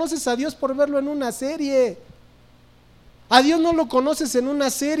 no conoces a Dios por verlo en una serie. A Dios no lo conoces en una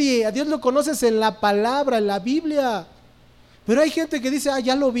serie, a Dios lo conoces en la palabra, en la Biblia. Pero hay gente que dice,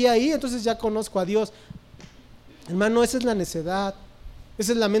 ya lo vi ahí, entonces ya conozco a Dios. Hermano, esa es la necedad,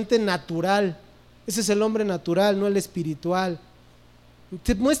 esa es la mente natural. Ese es el hombre natural, no el espiritual.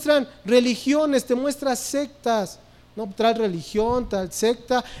 Te muestran religiones, te muestran sectas, no, tal religión, tal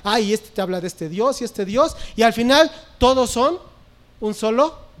secta, y te habla de este Dios y este Dios, y al final todos son un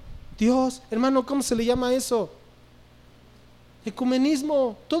solo Dios. Hermano, ¿cómo se le llama eso?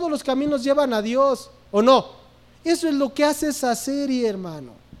 Ecumenismo. Todos los caminos llevan a Dios, ¿o no? Eso es lo que hace esa serie,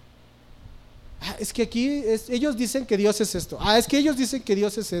 hermano. Es que aquí ellos dicen que Dios es esto. Es que ellos dicen que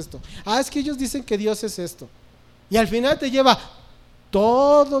Dios es esto. Es que ellos dicen que Dios es esto. Y al final te lleva,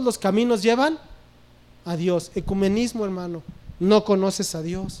 todos los caminos llevan a Dios. Ecumenismo, hermano. No conoces a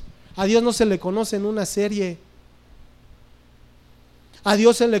Dios. A Dios no se le conoce en una serie. A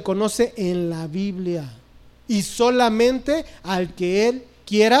Dios se le conoce en la Biblia. Y solamente al que Él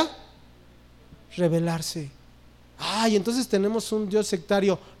quiera revelarse. Y entonces tenemos un Dios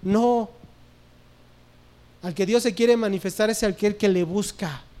sectario. No. Al que Dios se quiere manifestar es aquel que le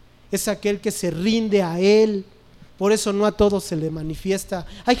busca, es aquel que se rinde a Él. Por eso no a todos se le manifiesta.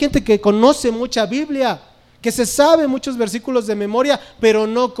 Hay gente que conoce mucha Biblia, que se sabe muchos versículos de memoria, pero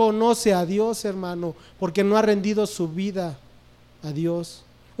no conoce a Dios, hermano, porque no ha rendido su vida a Dios.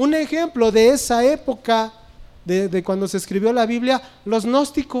 Un ejemplo de esa época, de cuando se escribió la Biblia, los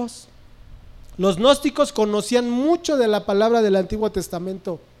gnósticos. Los gnósticos conocían mucho de la palabra del Antiguo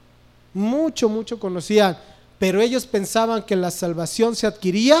Testamento. Mucho conocían, pero ellos pensaban que la salvación se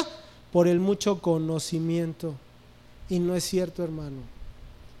adquiría por el mucho conocimiento, y no es cierto, hermano.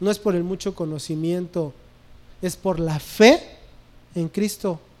 No es por el mucho conocimiento, es por la fe en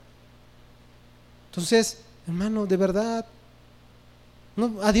Cristo. Entonces, hermano, de verdad,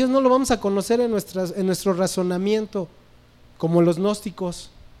 a Dios no lo vamos a conocer en nuestro razonamiento, como los gnósticos.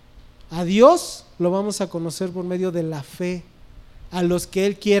 A Dios lo vamos a conocer por medio de la fe, a los que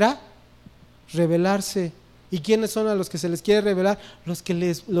Él quiera revelarse. ¿Y quiénes son a los que se les quiere revelar? Los que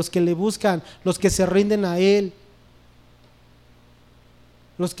le buscan, los que se rinden a Él,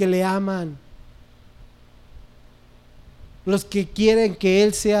 los que le aman, los que quieren que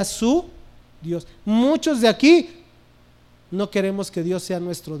Él sea su Dios. Muchos de aquí no queremos que Dios sea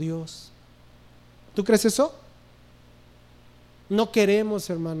nuestro Dios. ¿Tú crees eso? No queremos,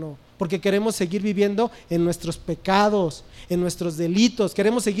 hermano, porque queremos seguir viviendo en nuestros pecados, en nuestros delitos,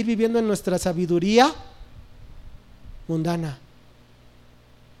 queremos seguir viviendo en nuestra sabiduría mundana.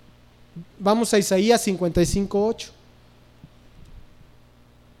 Vamos a Isaías 55:8.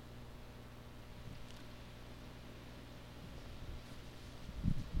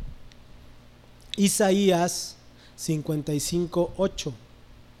 Isaías 55:8.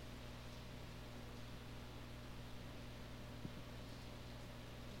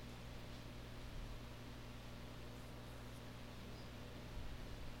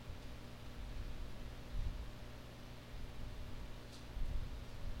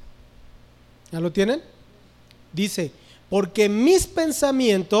 ¿Ya lo tienen? Dice, porque mis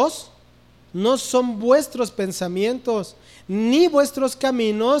pensamientos no son vuestros pensamientos, ni vuestros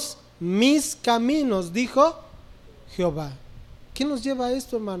caminos mis caminos, dijo Jehová. ¿Qué nos lleva a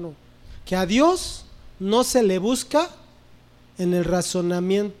esto, hermano? Que a Dios no se le busca en el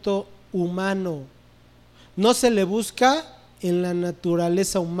razonamiento humano, no se le busca en la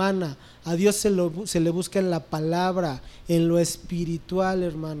naturaleza humana. A Dios se le busca en la palabra, en lo espiritual,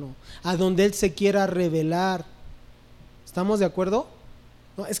 hermano, a donde Él se quiera revelar. ¿Estamos de acuerdo?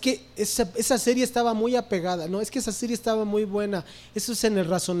 No, es que esa serie estaba muy apegada. No, es que esa serie estaba muy buena. Eso es en el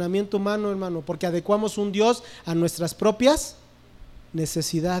razonamiento humano, hermano, porque adecuamos un Dios a nuestras propias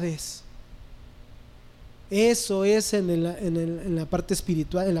necesidades. Eso es en la parte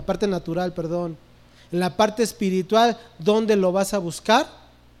espiritual, en la parte natural, perdón. En la parte espiritual, ¿dónde lo vas a buscar?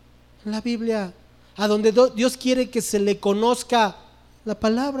 En la Biblia, a donde Dios quiere que se le conozca la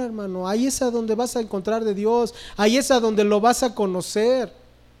palabra, hermano. Ahí es a donde vas a encontrar de Dios, ahí es a donde lo vas a conocer,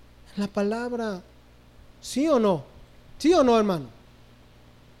 en la palabra. ¿Sí o no? ¿Sí o no, hermano?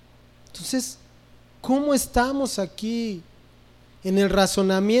 Entonces, ¿cómo estamos aquí? ¿En el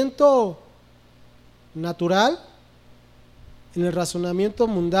razonamiento natural ¿En el razonamiento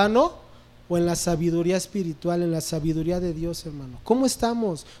mundano o en la sabiduría espiritual, en la sabiduría de Dios, hermano? ¿Cómo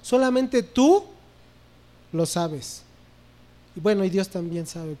estamos? Solamente tú lo sabes. Y bueno, y Dios también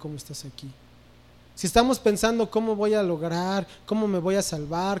sabe cómo estás aquí. Si estamos pensando cómo voy a lograr, cómo me voy a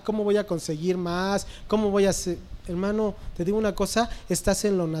salvar, cómo voy a conseguir más, cómo voy a hacer, hermano, te digo una cosa, estás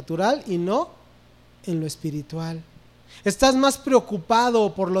en lo natural y no en lo espiritual. Estás más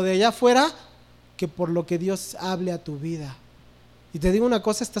preocupado por lo de allá afuera que por lo que Dios hable a tu vida. Y te digo una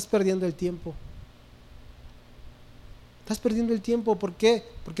cosa, estás perdiendo el tiempo. Estás perdiendo el tiempo, ¿por qué?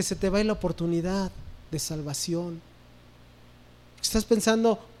 Porque se te va la oportunidad de salvación. Estás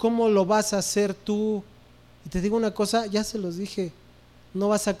pensando cómo lo vas a hacer tú. Y te digo una cosa, ya se los dije, no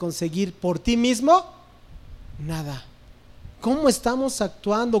vas a conseguir por ti mismo nada. ¿Cómo estamos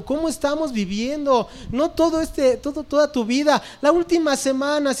actuando? ¿Cómo estamos viviendo? No toda tu vida, la última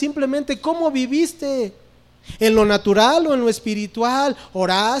semana, simplemente cómo viviste. ¿En lo natural o en lo espiritual?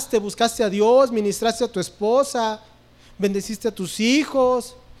 ¿Oraste, buscaste a Dios, ministraste a tu esposa, bendeciste a tus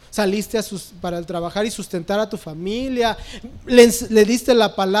hijos, saliste para trabajar y sustentar a tu familia, le diste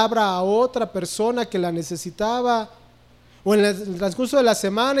la palabra a otra persona que la necesitaba? ¿O en el transcurso de la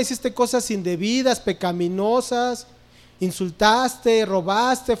semana hiciste cosas indebidas, pecaminosas, insultaste,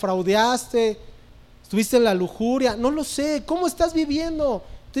 robaste, fraudeaste, estuviste en la lujuria? No lo sé. ¿Cómo estás viviendo?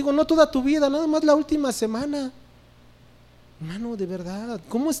 Te digo, no toda tu vida, nada más la última semana. Hermano, de verdad,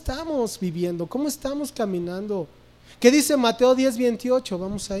 ¿cómo estamos viviendo? ¿Cómo estamos caminando? ¿Qué dice Mateo 10:28?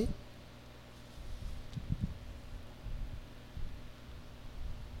 Vamos ahí.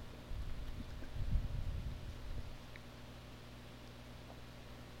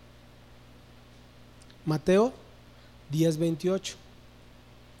 Mateo 10:28.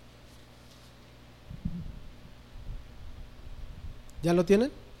 ¿Ya lo tienen?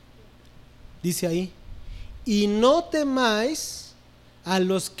 Dice ahí: y no temáis a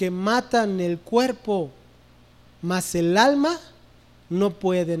los que matan el cuerpo, mas el alma no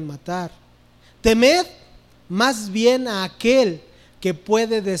pueden matar. Temed más bien a aquel que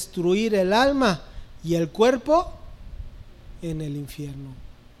puede destruir el alma y el cuerpo en el infierno.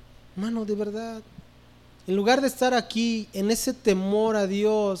 Hermano, de verdad, en lugar de estar aquí en ese temor a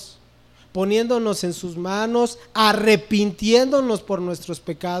Dios, poniéndonos en sus manos, arrepintiéndonos por nuestros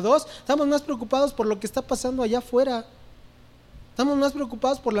pecados, estamos más preocupados por lo que está pasando allá afuera. Estamos más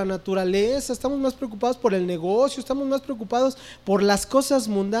preocupados por la naturaleza, estamos más preocupados por el negocio, estamos más preocupados por las cosas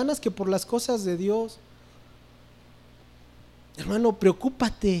mundanas que por las cosas de Dios. Hermano,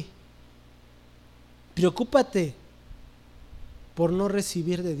 preocúpate por no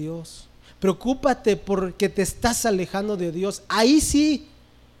recibir de Dios. Preocúpate porque te estás alejando de Dios. Ahí sí,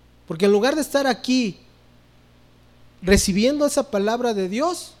 porque en lugar de estar aquí recibiendo esa palabra de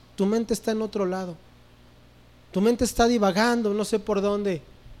Dios, tu mente está en otro lado. Tu mente está divagando, no sé por dónde,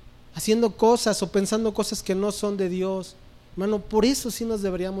 haciendo cosas o pensando cosas que no son de Dios. Hermano, por eso sí nos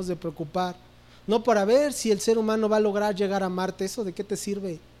deberíamos de preocupar. No para ver si el ser humano va a lograr llegar a Marte. ¿Eso de qué te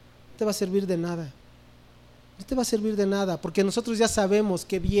sirve? No te va a servir de nada. No te va a servir de nada, porque nosotros ya sabemos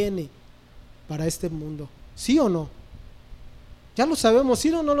qué viene para este mundo. ¿Sí o no? Ya lo sabemos, ¿sí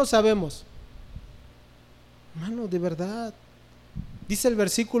o no lo sabemos? Hermano, de verdad. Dice el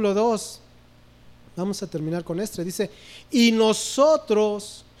versículo 2. Vamos a terminar con este. Dice: y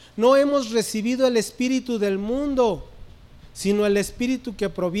nosotros no hemos recibido el espíritu del mundo, sino el espíritu que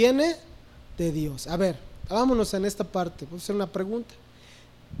proviene de Dios. A ver, vámonos en esta parte. Voy a hacer una pregunta.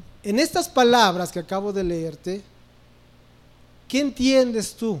 En estas palabras que acabo de leerte, ¿qué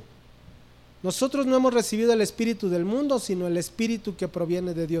entiendes tú? Nosotros no hemos recibido el espíritu del mundo, sino el espíritu que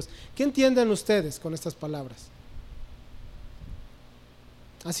proviene de Dios. ¿Qué entienden ustedes con estas palabras?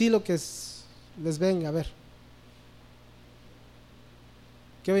 Así lo que les venga, a ver.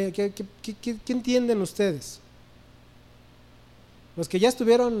 ¿Qué entienden ustedes? Los que ya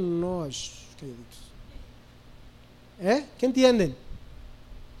estuvieron, no, ¿qué entienden?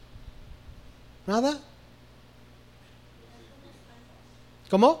 ¿Nada?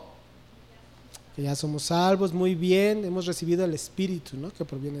 ¿Cómo? Que ya somos salvos, muy bien, hemos recibido el Espíritu, ¿no?, que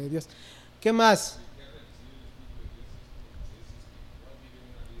proviene de Dios. ¿Qué más?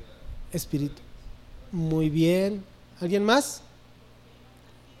 Espíritu. Muy bien. ¿Alguien más?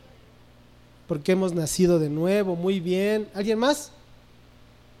 Porque hemos nacido de nuevo. Muy bien. ¿Alguien más?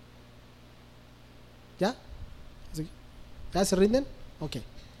 ¿Ya? ¿Ya se rinden? Ok.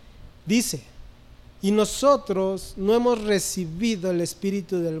 Dice: y nosotros no hemos recibido el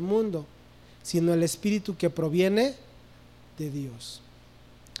espíritu del mundo, sino el espíritu que proviene de Dios.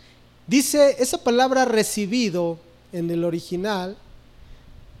 Dice, esa palabra recibido en el original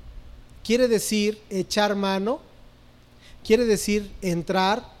quiere decir echar mano, quiere decir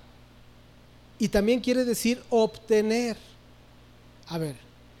entrar y también quiere decir obtener. A ver,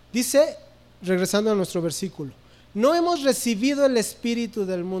 dice, regresando a nuestro versículo, no hemos recibido el espíritu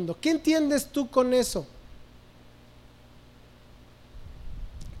del mundo. ¿Qué entiendes tú con eso?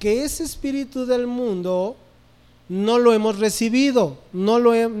 Que ese espíritu del mundo no lo hemos recibido, no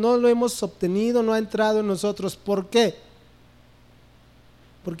lo hemos obtenido, no ha entrado en nosotros. ¿Por qué?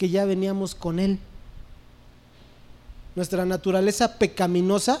 Porque ya veníamos con él. Nuestra naturaleza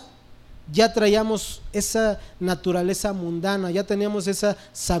pecaminosa, ya traíamos esa naturaleza mundana, ya teníamos esa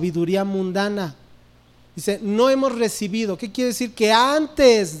sabiduría mundana. Dice, no hemos recibido. ¿Qué quiere decir? Que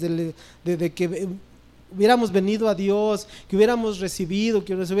antes de que hubiéramos venido a Dios, que hubiéramos recibido,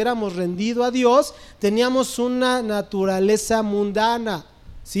 que nos hubiéramos rendido a Dios, teníamos una naturaleza mundana.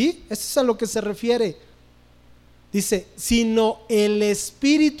 ¿Sí? Eso es a lo que se refiere. Dice, sino el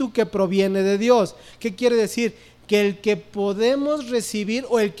espíritu que proviene de Dios. ¿Qué quiere decir? Que el que podemos recibir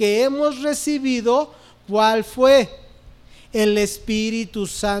o el que hemos recibido, ¿cuál fue? El Espíritu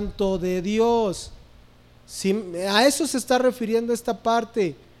Santo de Dios. ¿Sí? A eso se está refiriendo esta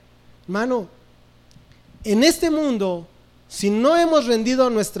parte. Hermano, en este mundo, si no hemos rendido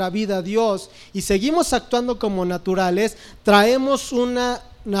nuestra vida a Dios y seguimos actuando como naturales, traemos una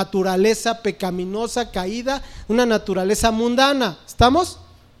naturaleza pecaminosa, caída, una naturaleza mundana. ¿Estamos?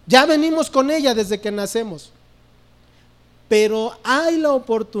 Ya venimos con ella desde que nacemos. Pero hay la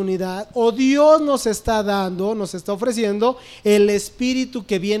oportunidad, o Dios nos está dando, nos está ofreciendo el Espíritu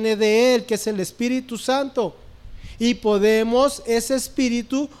que viene de Él, que es el Espíritu Santo. Y podemos, ese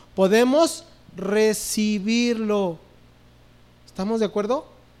Espíritu, podemos recibirlo. ¿Estamos de acuerdo?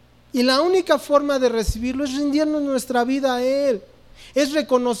 Y la única forma de recibirlo es rindiendo nuestra vida a Él. Es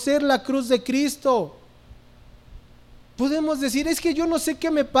reconocer la cruz de Cristo. Podemos decir, es que yo no sé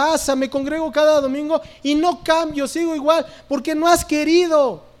qué me pasa, me congrego cada domingo y no cambio, sigo igual, porque no has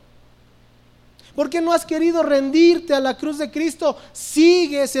querido. Porque no has querido rendirte a la cruz de Cristo,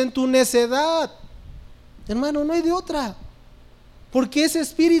 sigues en tu necedad. Hermano, no hay de otra. Porque ese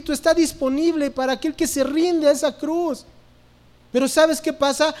espíritu está disponible para aquel que se rinde a esa cruz. Pero ¿sabes qué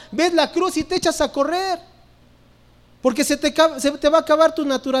pasa? Ves la cruz y te echas a correr. Porque se te va a acabar tu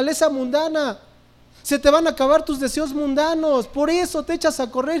naturaleza mundana. Se te van a acabar tus deseos mundanos. Por eso te echas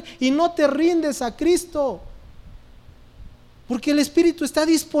a correr y no te rindes a Cristo. Porque el Espíritu está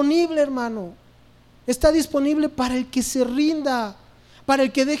disponible, hermano. Está disponible para el que se rinda, para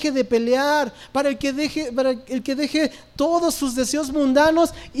el que deje de pelear, para el que deje todos sus deseos mundanos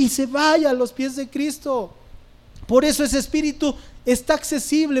y se vaya a los pies de Cristo. Por eso ese Espíritu está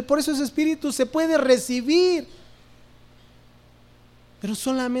accesible, por eso ese Espíritu se puede recibir. Pero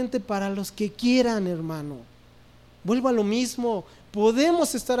solamente para los que quieran, hermano. Vuelvo a lo mismo.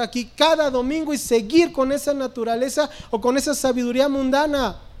 Podemos estar aquí cada domingo y seguir con esa naturaleza o con esa sabiduría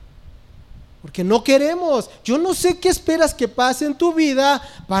mundana. Porque no queremos. Yo no sé qué esperas que pase en tu vida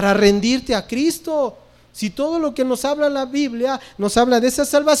para rendirte a Cristo. Si todo lo que nos habla la Biblia nos habla de esa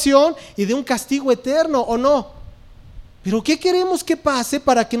salvación y de un castigo eterno, ¿o no? Pero ¿qué queremos que pase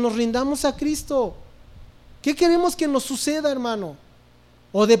para que nos rindamos a Cristo? ¿Qué queremos que nos suceda, hermano?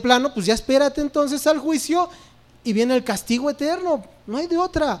 O de plano, pues ya espérate entonces al juicio y viene el castigo eterno. No hay de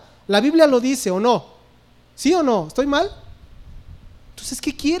otra. La Biblia lo dice, ¿o no? ¿Sí o no? ¿Estoy mal? Entonces,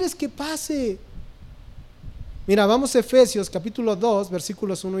 ¿qué quieres que pase? Mira, vamos a Efesios capítulo 2,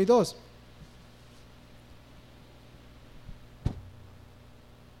 versículos 1 y 2.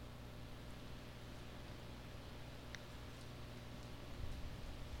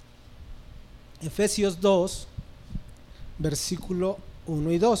 Efesios 2, versículo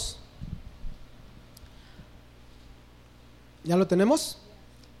 1 y 2. ¿Ya lo tenemos?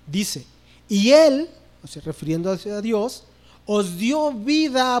 Dice, y Él, o sea, refiriéndose a Dios, os dio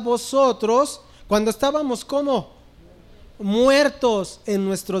vida a vosotros cuando estábamos como muertos en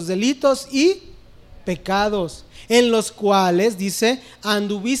nuestros delitos y pecados, en los cuales, dice,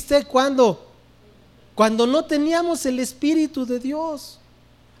 anduviste cuando no teníamos el Espíritu de Dios.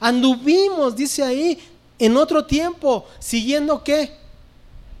 Anduvimos, dice ahí, en otro tiempo, siguiendo ¿qué?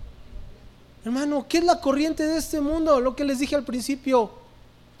 Hermano, ¿qué es la corriente de este mundo? Lo que les dije al principio.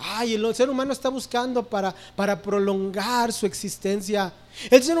 El ser humano está buscando para prolongar su existencia.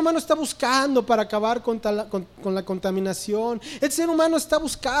 El ser humano está buscando para acabar con la contaminación. El ser humano está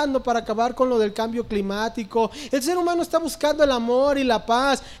buscando para acabar con lo del cambio climático. El ser humano está buscando el amor y la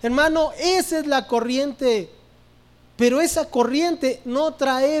paz. Hermano, esa es la corriente. Pero esa corriente no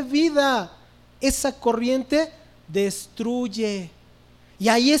trae vida. Esa corriente destruye. Y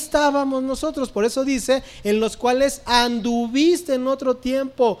ahí estábamos nosotros, por eso dice, en los cuales anduviste en otro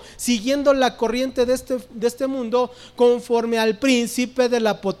tiempo, siguiendo la corriente de este mundo, conforme al príncipe de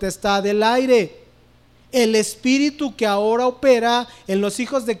la potestad del aire, el espíritu que ahora opera en los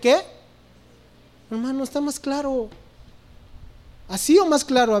hijos ¿de qué? Hermano, está más claro. ¿Así o más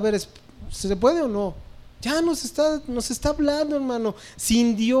claro? A ver, ¿se puede o no? Ya nos está hablando, hermano.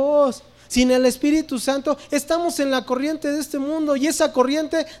 Sin Dios, sin el Espíritu Santo, estamos en la corriente de este mundo y esa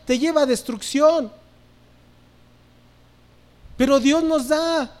corriente te lleva a destrucción. Pero Dios nos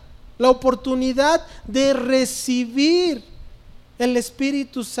da la oportunidad de recibir el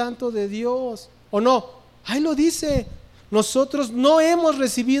Espíritu Santo de Dios, ¿o no? Ahí lo dice. Nosotros no hemos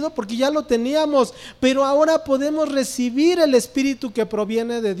recibido porque ya lo teníamos, pero ahora podemos recibir el Espíritu que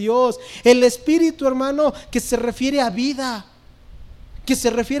proviene de Dios. El Espíritu, hermano, que se refiere a vida, que se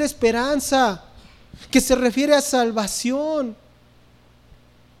refiere a esperanza, que se refiere a salvación.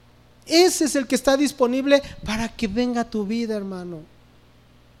 Ese es el que está disponible para que venga a tu vida, hermano.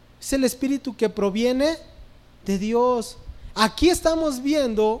 Es el Espíritu que proviene de Dios. Aquí estamos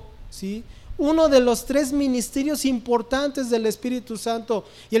viendo, ¿sí?, uno de los 3 ministerios importantes del Espíritu Santo,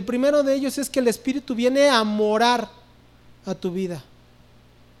 y el primero de ellos es que el Espíritu viene a morar a tu vida.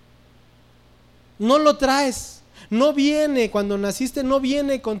 No lo traes, no viene cuando naciste, no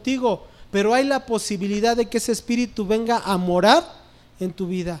viene contigo, pero hay la posibilidad de que ese Espíritu venga a morar en tu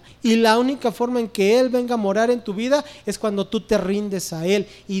vida, y la única forma en que Él venga a morar en tu vida es cuando tú te rindes a Él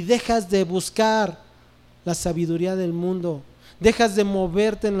y dejas de buscar la sabiduría del mundo. Dejas de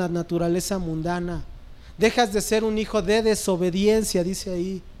moverte en la naturaleza mundana. Dejas de ser un hijo de desobediencia, dice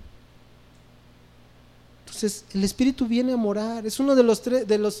ahí. Entonces, el Espíritu viene a morar. Es uno de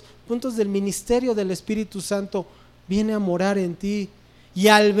los puntos del ministerio del Espíritu Santo. Viene a morar en ti. Y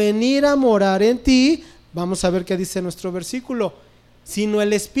al venir a morar en ti, vamos a ver qué dice nuestro versículo. Sino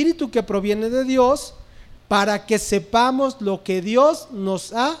el Espíritu que proviene de Dios, para que sepamos lo que Dios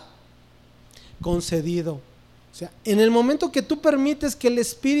nos ha concedido. O sea, en el momento que tú permites que el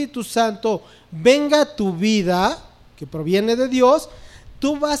Espíritu Santo venga a tu vida, que proviene de Dios,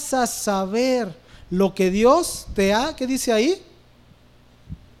 tú vas a saber lo que Dios te ha, ¿qué dice ahí?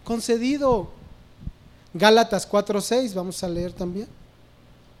 Concedido. Gálatas 4:6, vamos a leer también.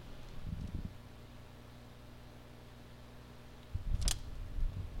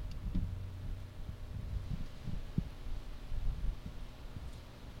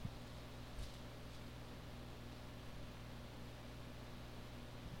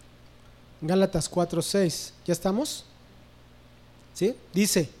 Gálatas 4:6, ¿ya estamos? ¿Sí?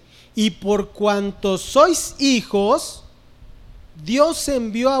 Dice, y por cuanto sois hijos, Dios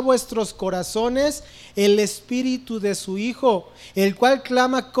envió a vuestros corazones el Espíritu de su Hijo, el cual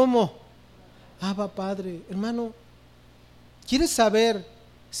clama como Abba Padre. Hermano, ¿quieres saber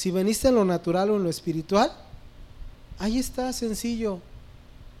si veniste en lo natural o en lo espiritual? Ahí está, sencillo.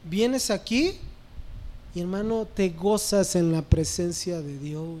 Vienes aquí y, hermano, te gozas en la presencia de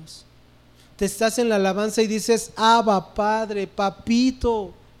Dios. Te estás en la alabanza y dices, Abba Padre,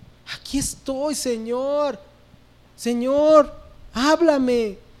 papito, aquí estoy, Señor. Señor,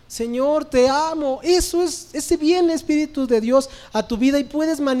 háblame. Señor, te amo. Eso es, ese viene Espíritu de Dios a tu vida y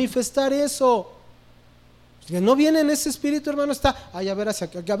puedes manifestar eso. Que no viene en ese espíritu, hermano, está, ay, a ver a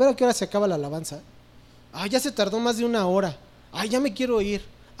qué hora se acaba la alabanza. Ay, ya se tardó más de 1 hora. Ay, ya me quiero ir.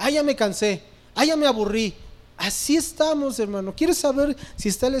 Ay, ya me cansé. Ay, ya me aburrí. Así estamos, hermano. ¿Quieres saber si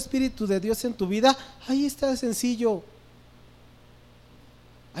está el Espíritu de Dios en tu vida? Ahí está, sencillo.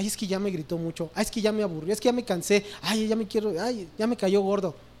 Ay, es que ya me gritó mucho. Ay, es que ya me aburrí. Es que ya me cansé. Ay, ya me quiero. Ay, ya me cayó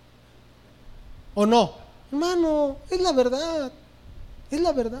gordo. ¿O no? Hermano, es la verdad. Es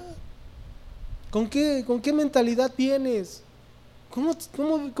la verdad. ¿Con qué mentalidad vienes?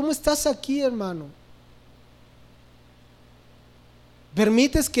 ¿Cómo estás aquí, hermano?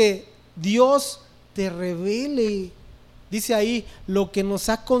 Permites que Dios te revele. Dice ahí, lo que nos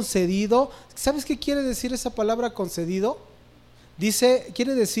ha concedido. ¿Sabes qué quiere decir esa palabra concedido?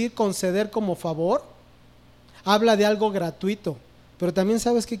 Quiere decir conceder como favor. Habla de algo gratuito. Pero también,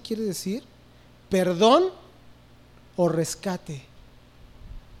 ¿sabes qué quiere decir? Perdón o rescate.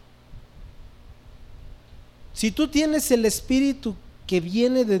 Si tú tienes el Espíritu que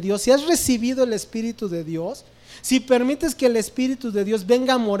viene de Dios, si has recibido el Espíritu de Dios, si permites que el Espíritu de Dios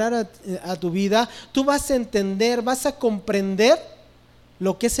venga a morar a tu vida, tú vas a entender, vas a comprender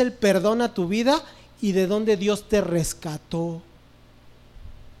lo que es el perdón a tu vida y de dónde Dios te rescató.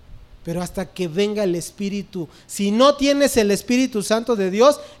 Pero hasta que venga el Espíritu, si no tienes el Espíritu Santo de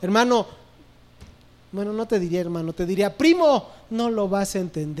Dios, hermano, bueno, no te diría hermano, te diría primo, no lo vas a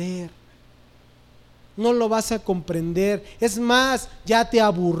entender. no lo vas a comprender. Es más, ya te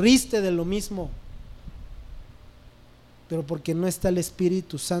aburriste de lo mismo. Pero porque no está el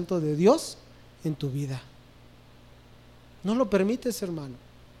Espíritu Santo de Dios en tu vida. No lo permites, hermano.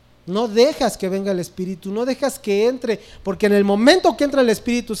 No dejas que venga el Espíritu, no dejas que entre, porque en el momento que entra el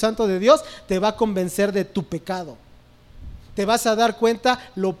Espíritu Santo de Dios, te va a convencer de tu pecado. Te vas a dar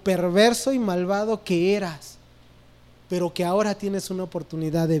cuenta lo perverso y malvado que eras, pero que ahora tienes una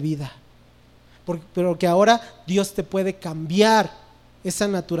oportunidad de vida. Pero que ahora Dios te puede cambiar esa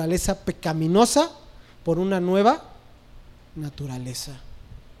naturaleza pecaminosa por una nueva naturaleza.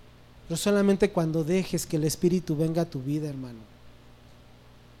 Pero solamente cuando dejes que el Espíritu venga a tu vida, hermano.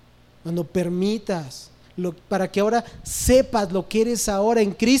 Cuando permitas, para que ahora sepas lo que eres ahora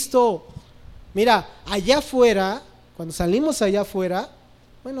en Cristo. Mira, allá afuera, cuando salimos allá afuera,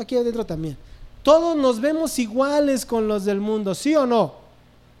 bueno, aquí adentro también, todos nos vemos iguales con los del mundo, ¿sí o no?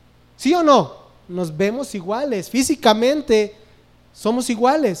 ¿Sí o no? Nos vemos iguales, físicamente somos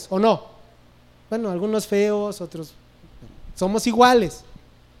iguales, ¿o no? Bueno, algunos feos, otros, somos iguales.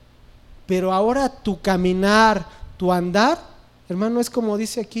 Pero ahora tu caminar, tu andar, hermano, es como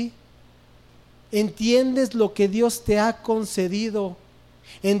dice aquí. Entiendes lo que Dios te ha concedido.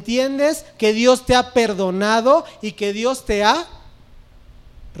 Entiendes que Dios te ha perdonado y que Dios te ha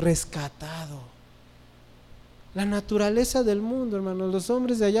rescatado. La naturaleza del mundo, hermano, los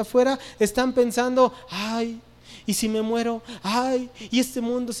hombres de allá afuera están pensando, ay, ¿y si me muero? Ay, y este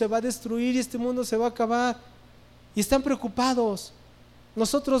mundo se va a destruir y este mundo se va a acabar. Y están preocupados.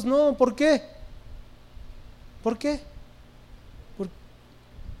 Nosotros no, ¿por qué? ¿Por qué?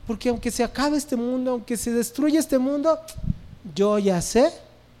 Porque aunque se acabe este mundo, aunque se destruya este mundo, yo ya sé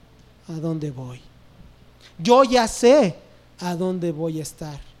a dónde voy. Yo ya sé a dónde voy a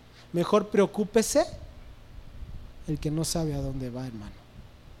estar. Mejor preocúpese el que no sabe a dónde va, hermano.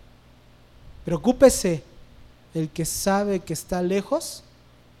 Preocúpese el que sabe que está lejos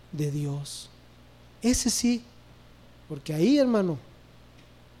de Dios. Ese sí, porque ahí, hermano,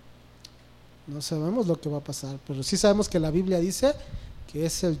 no sabemos lo que va a pasar, pero sí sabemos que la Biblia dice que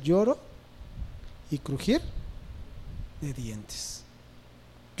es el lloro y crujir de dientes.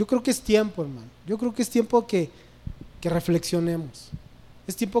 Yo creo que es tiempo, hermano. Yo creo que es tiempo que reflexionemos.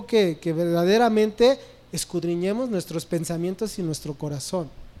 Es tiempo que verdaderamente escudriñemos nuestros pensamientos y nuestro corazón.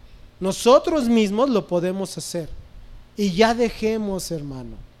 Nosotros mismos lo podemos hacer. Y ya dejemos,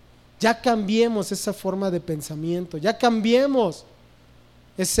 hermano. Ya cambiemos esa forma de pensamiento. Ya cambiemos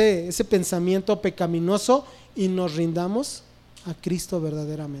ese pensamiento pecaminoso y nos rindamos a Cristo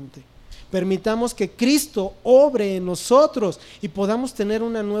verdaderamente. Permitamos que Cristo obre en nosotros y podamos tener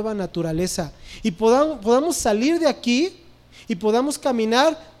una nueva naturaleza y podamos salir de aquí y podamos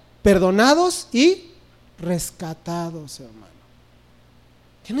caminar perdonados y rescatados, hermano.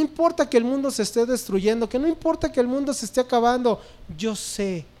 Que no importa que el mundo se esté destruyendo, que no importa que el mundo se esté acabando, yo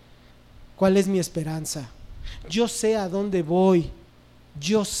sé cuál es mi esperanza, yo sé a dónde voy,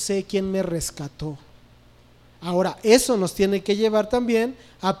 yo sé quién me rescató. Ahora, eso nos tiene que llevar también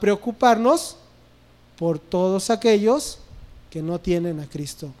a preocuparnos por todos aquellos que no tienen a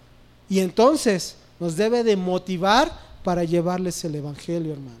Cristo. Y entonces nos debe de motivar para llevarles el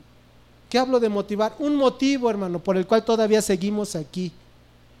Evangelio, hermano. ¿Qué hablo de motivar? Un motivo, hermano, por el cual todavía seguimos aquí,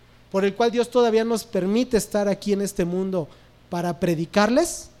 por el cual Dios todavía nos permite estar aquí en este mundo para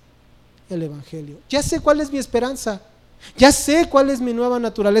predicarles el Evangelio. Ya sé cuál es mi esperanza. Ya sé cuál es mi nueva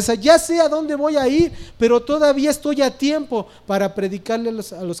naturaleza, ya sé a dónde voy a ir, pero todavía estoy a tiempo para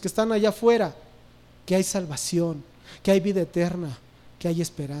predicarles a los que están allá afuera que hay salvación, que hay vida eterna, que hay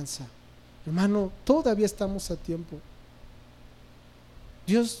esperanza. Hermano, todavía estamos a tiempo.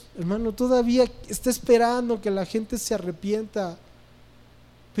 Dios, hermano, todavía está esperando que la gente se arrepienta.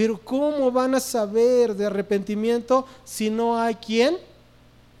 Pero ¿cómo van a saber de arrepentimiento si no hay quien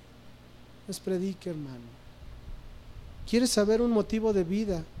les predique, hermano? ¿Quieres saber un motivo de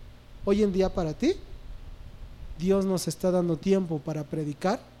vida hoy en día para ti? Dios nos está dando tiempo para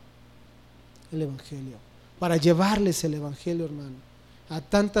predicar el Evangelio, para llevarles el Evangelio, hermano, a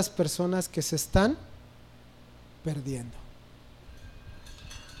tantas personas que se están perdiendo.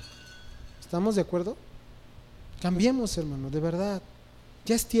 ¿Estamos de acuerdo? Cambiemos, hermano, de verdad.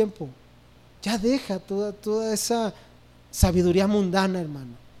 Ya es tiempo. Ya deja toda esa sabiduría mundana,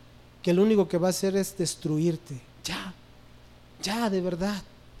 hermano, que lo único que va a hacer es destruirte. Ya, de verdad.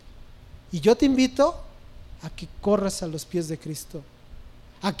 Y yo te invito a que corras a los pies de Cristo,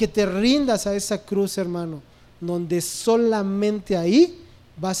 a que te rindas a esa cruz, hermano, donde solamente ahí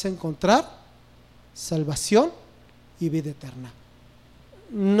vas a encontrar salvación y vida eterna.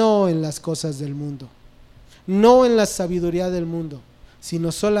 No en las cosas del mundo, no en la sabiduría del mundo,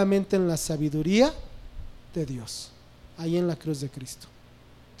 sino solamente en la sabiduría de Dios, ahí en la cruz de Cristo.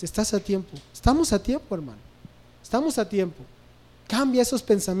 Estás a tiempo, estamos a tiempo, hermano, estamos a tiempo. Cambia esos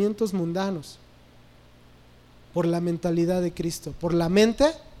pensamientos mundanos por la mentalidad de Cristo, por la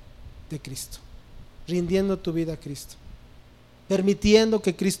mente de Cristo, rindiendo tu vida a Cristo, permitiendo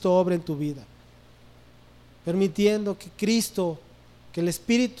que Cristo obre en tu vida, permitiendo que Cristo, que el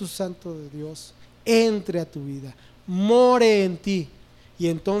Espíritu Santo de Dios entre a tu vida, more en ti, y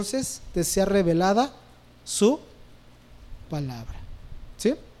entonces te sea revelada su palabra.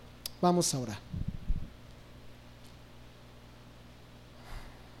 ¿Sí? Vamos a orar.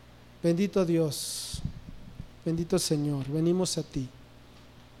 Bendito Dios, bendito Señor, venimos a ti.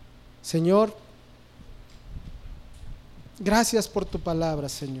 Señor, gracias por tu palabra,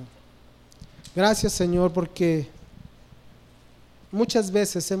 Señor. Gracias, Señor, porque muchas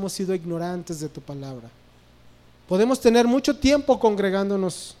veces hemos sido ignorantes de tu palabra. Podemos tener mucho tiempo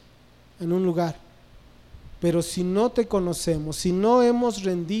congregándonos en un lugar, pero si no te conocemos, si no hemos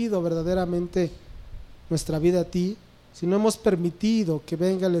rendido verdaderamente nuestra vida a ti, si no hemos permitido que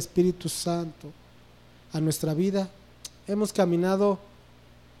venga el Espíritu Santo a nuestra vida, hemos caminado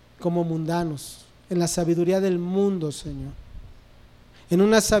como mundanos, en la sabiduría del mundo, Señor, en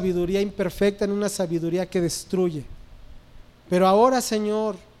una sabiduría imperfecta, en una sabiduría que destruye. Pero ahora,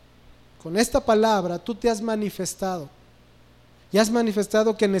 Señor, con esta palabra tú te has manifestado, y has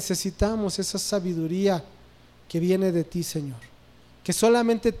manifestado que necesitamos esa sabiduría que viene de ti, Señor, que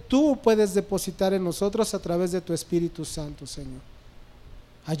solamente tú puedes depositar en nosotros a través de tu Espíritu Santo, Señor.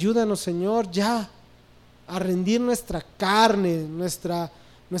 Ayúdanos, Señor, ya a rendir nuestra carne,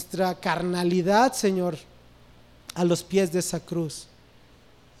 nuestra carnalidad, Señor, a los pies de esa cruz,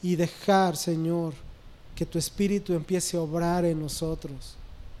 y dejar, Señor, que tu Espíritu empiece a obrar en nosotros,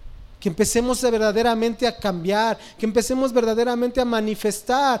 que empecemos verdaderamente a cambiar, que empecemos verdaderamente a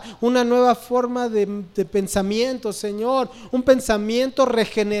manifestar una nueva forma de pensamiento, Señor, un pensamiento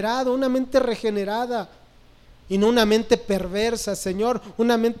regenerado, una mente regenerada, y no una mente perversa, Señor,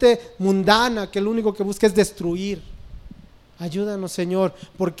 una mente mundana que lo único que busca es destruir. Ayúdanos, Señor,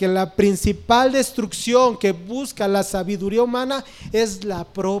 porque la principal destrucción que busca la sabiduría humana es la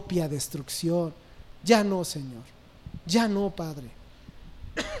propia destrucción. Ya no, Señor, ya no, Padre.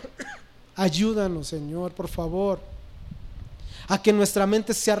 Ayúdanos, Señor, por favor, a que nuestra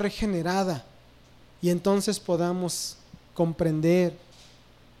mente sea regenerada, y entonces podamos comprender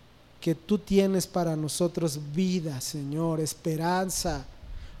que tú tienes para nosotros vida, Señor, esperanza,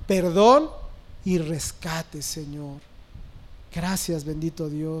 perdón y rescate, Señor. Gracias, bendito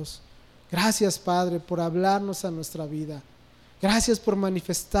Dios. Gracias, Padre, por hablarnos a nuestra vida. Gracias por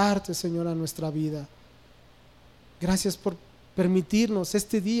manifestarte, Señor, a nuestra vida. Gracias por permitirnos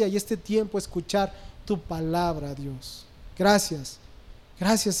este día y este tiempo escuchar tu palabra, Dios. Gracias,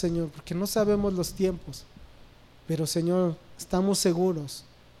 gracias, Señor, porque no sabemos los tiempos, pero, Señor, estamos seguros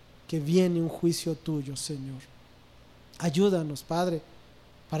que viene un juicio tuyo, Señor. Ayúdanos, Padre,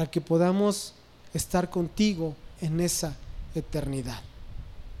 para que podamos estar contigo en esa eternidad.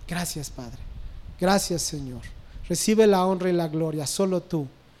 Gracias, Padre. Gracias, Señor. Recibe la honra y la gloria, solo tú,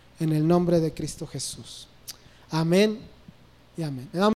 en el nombre de Cristo Jesús. Amén y amén.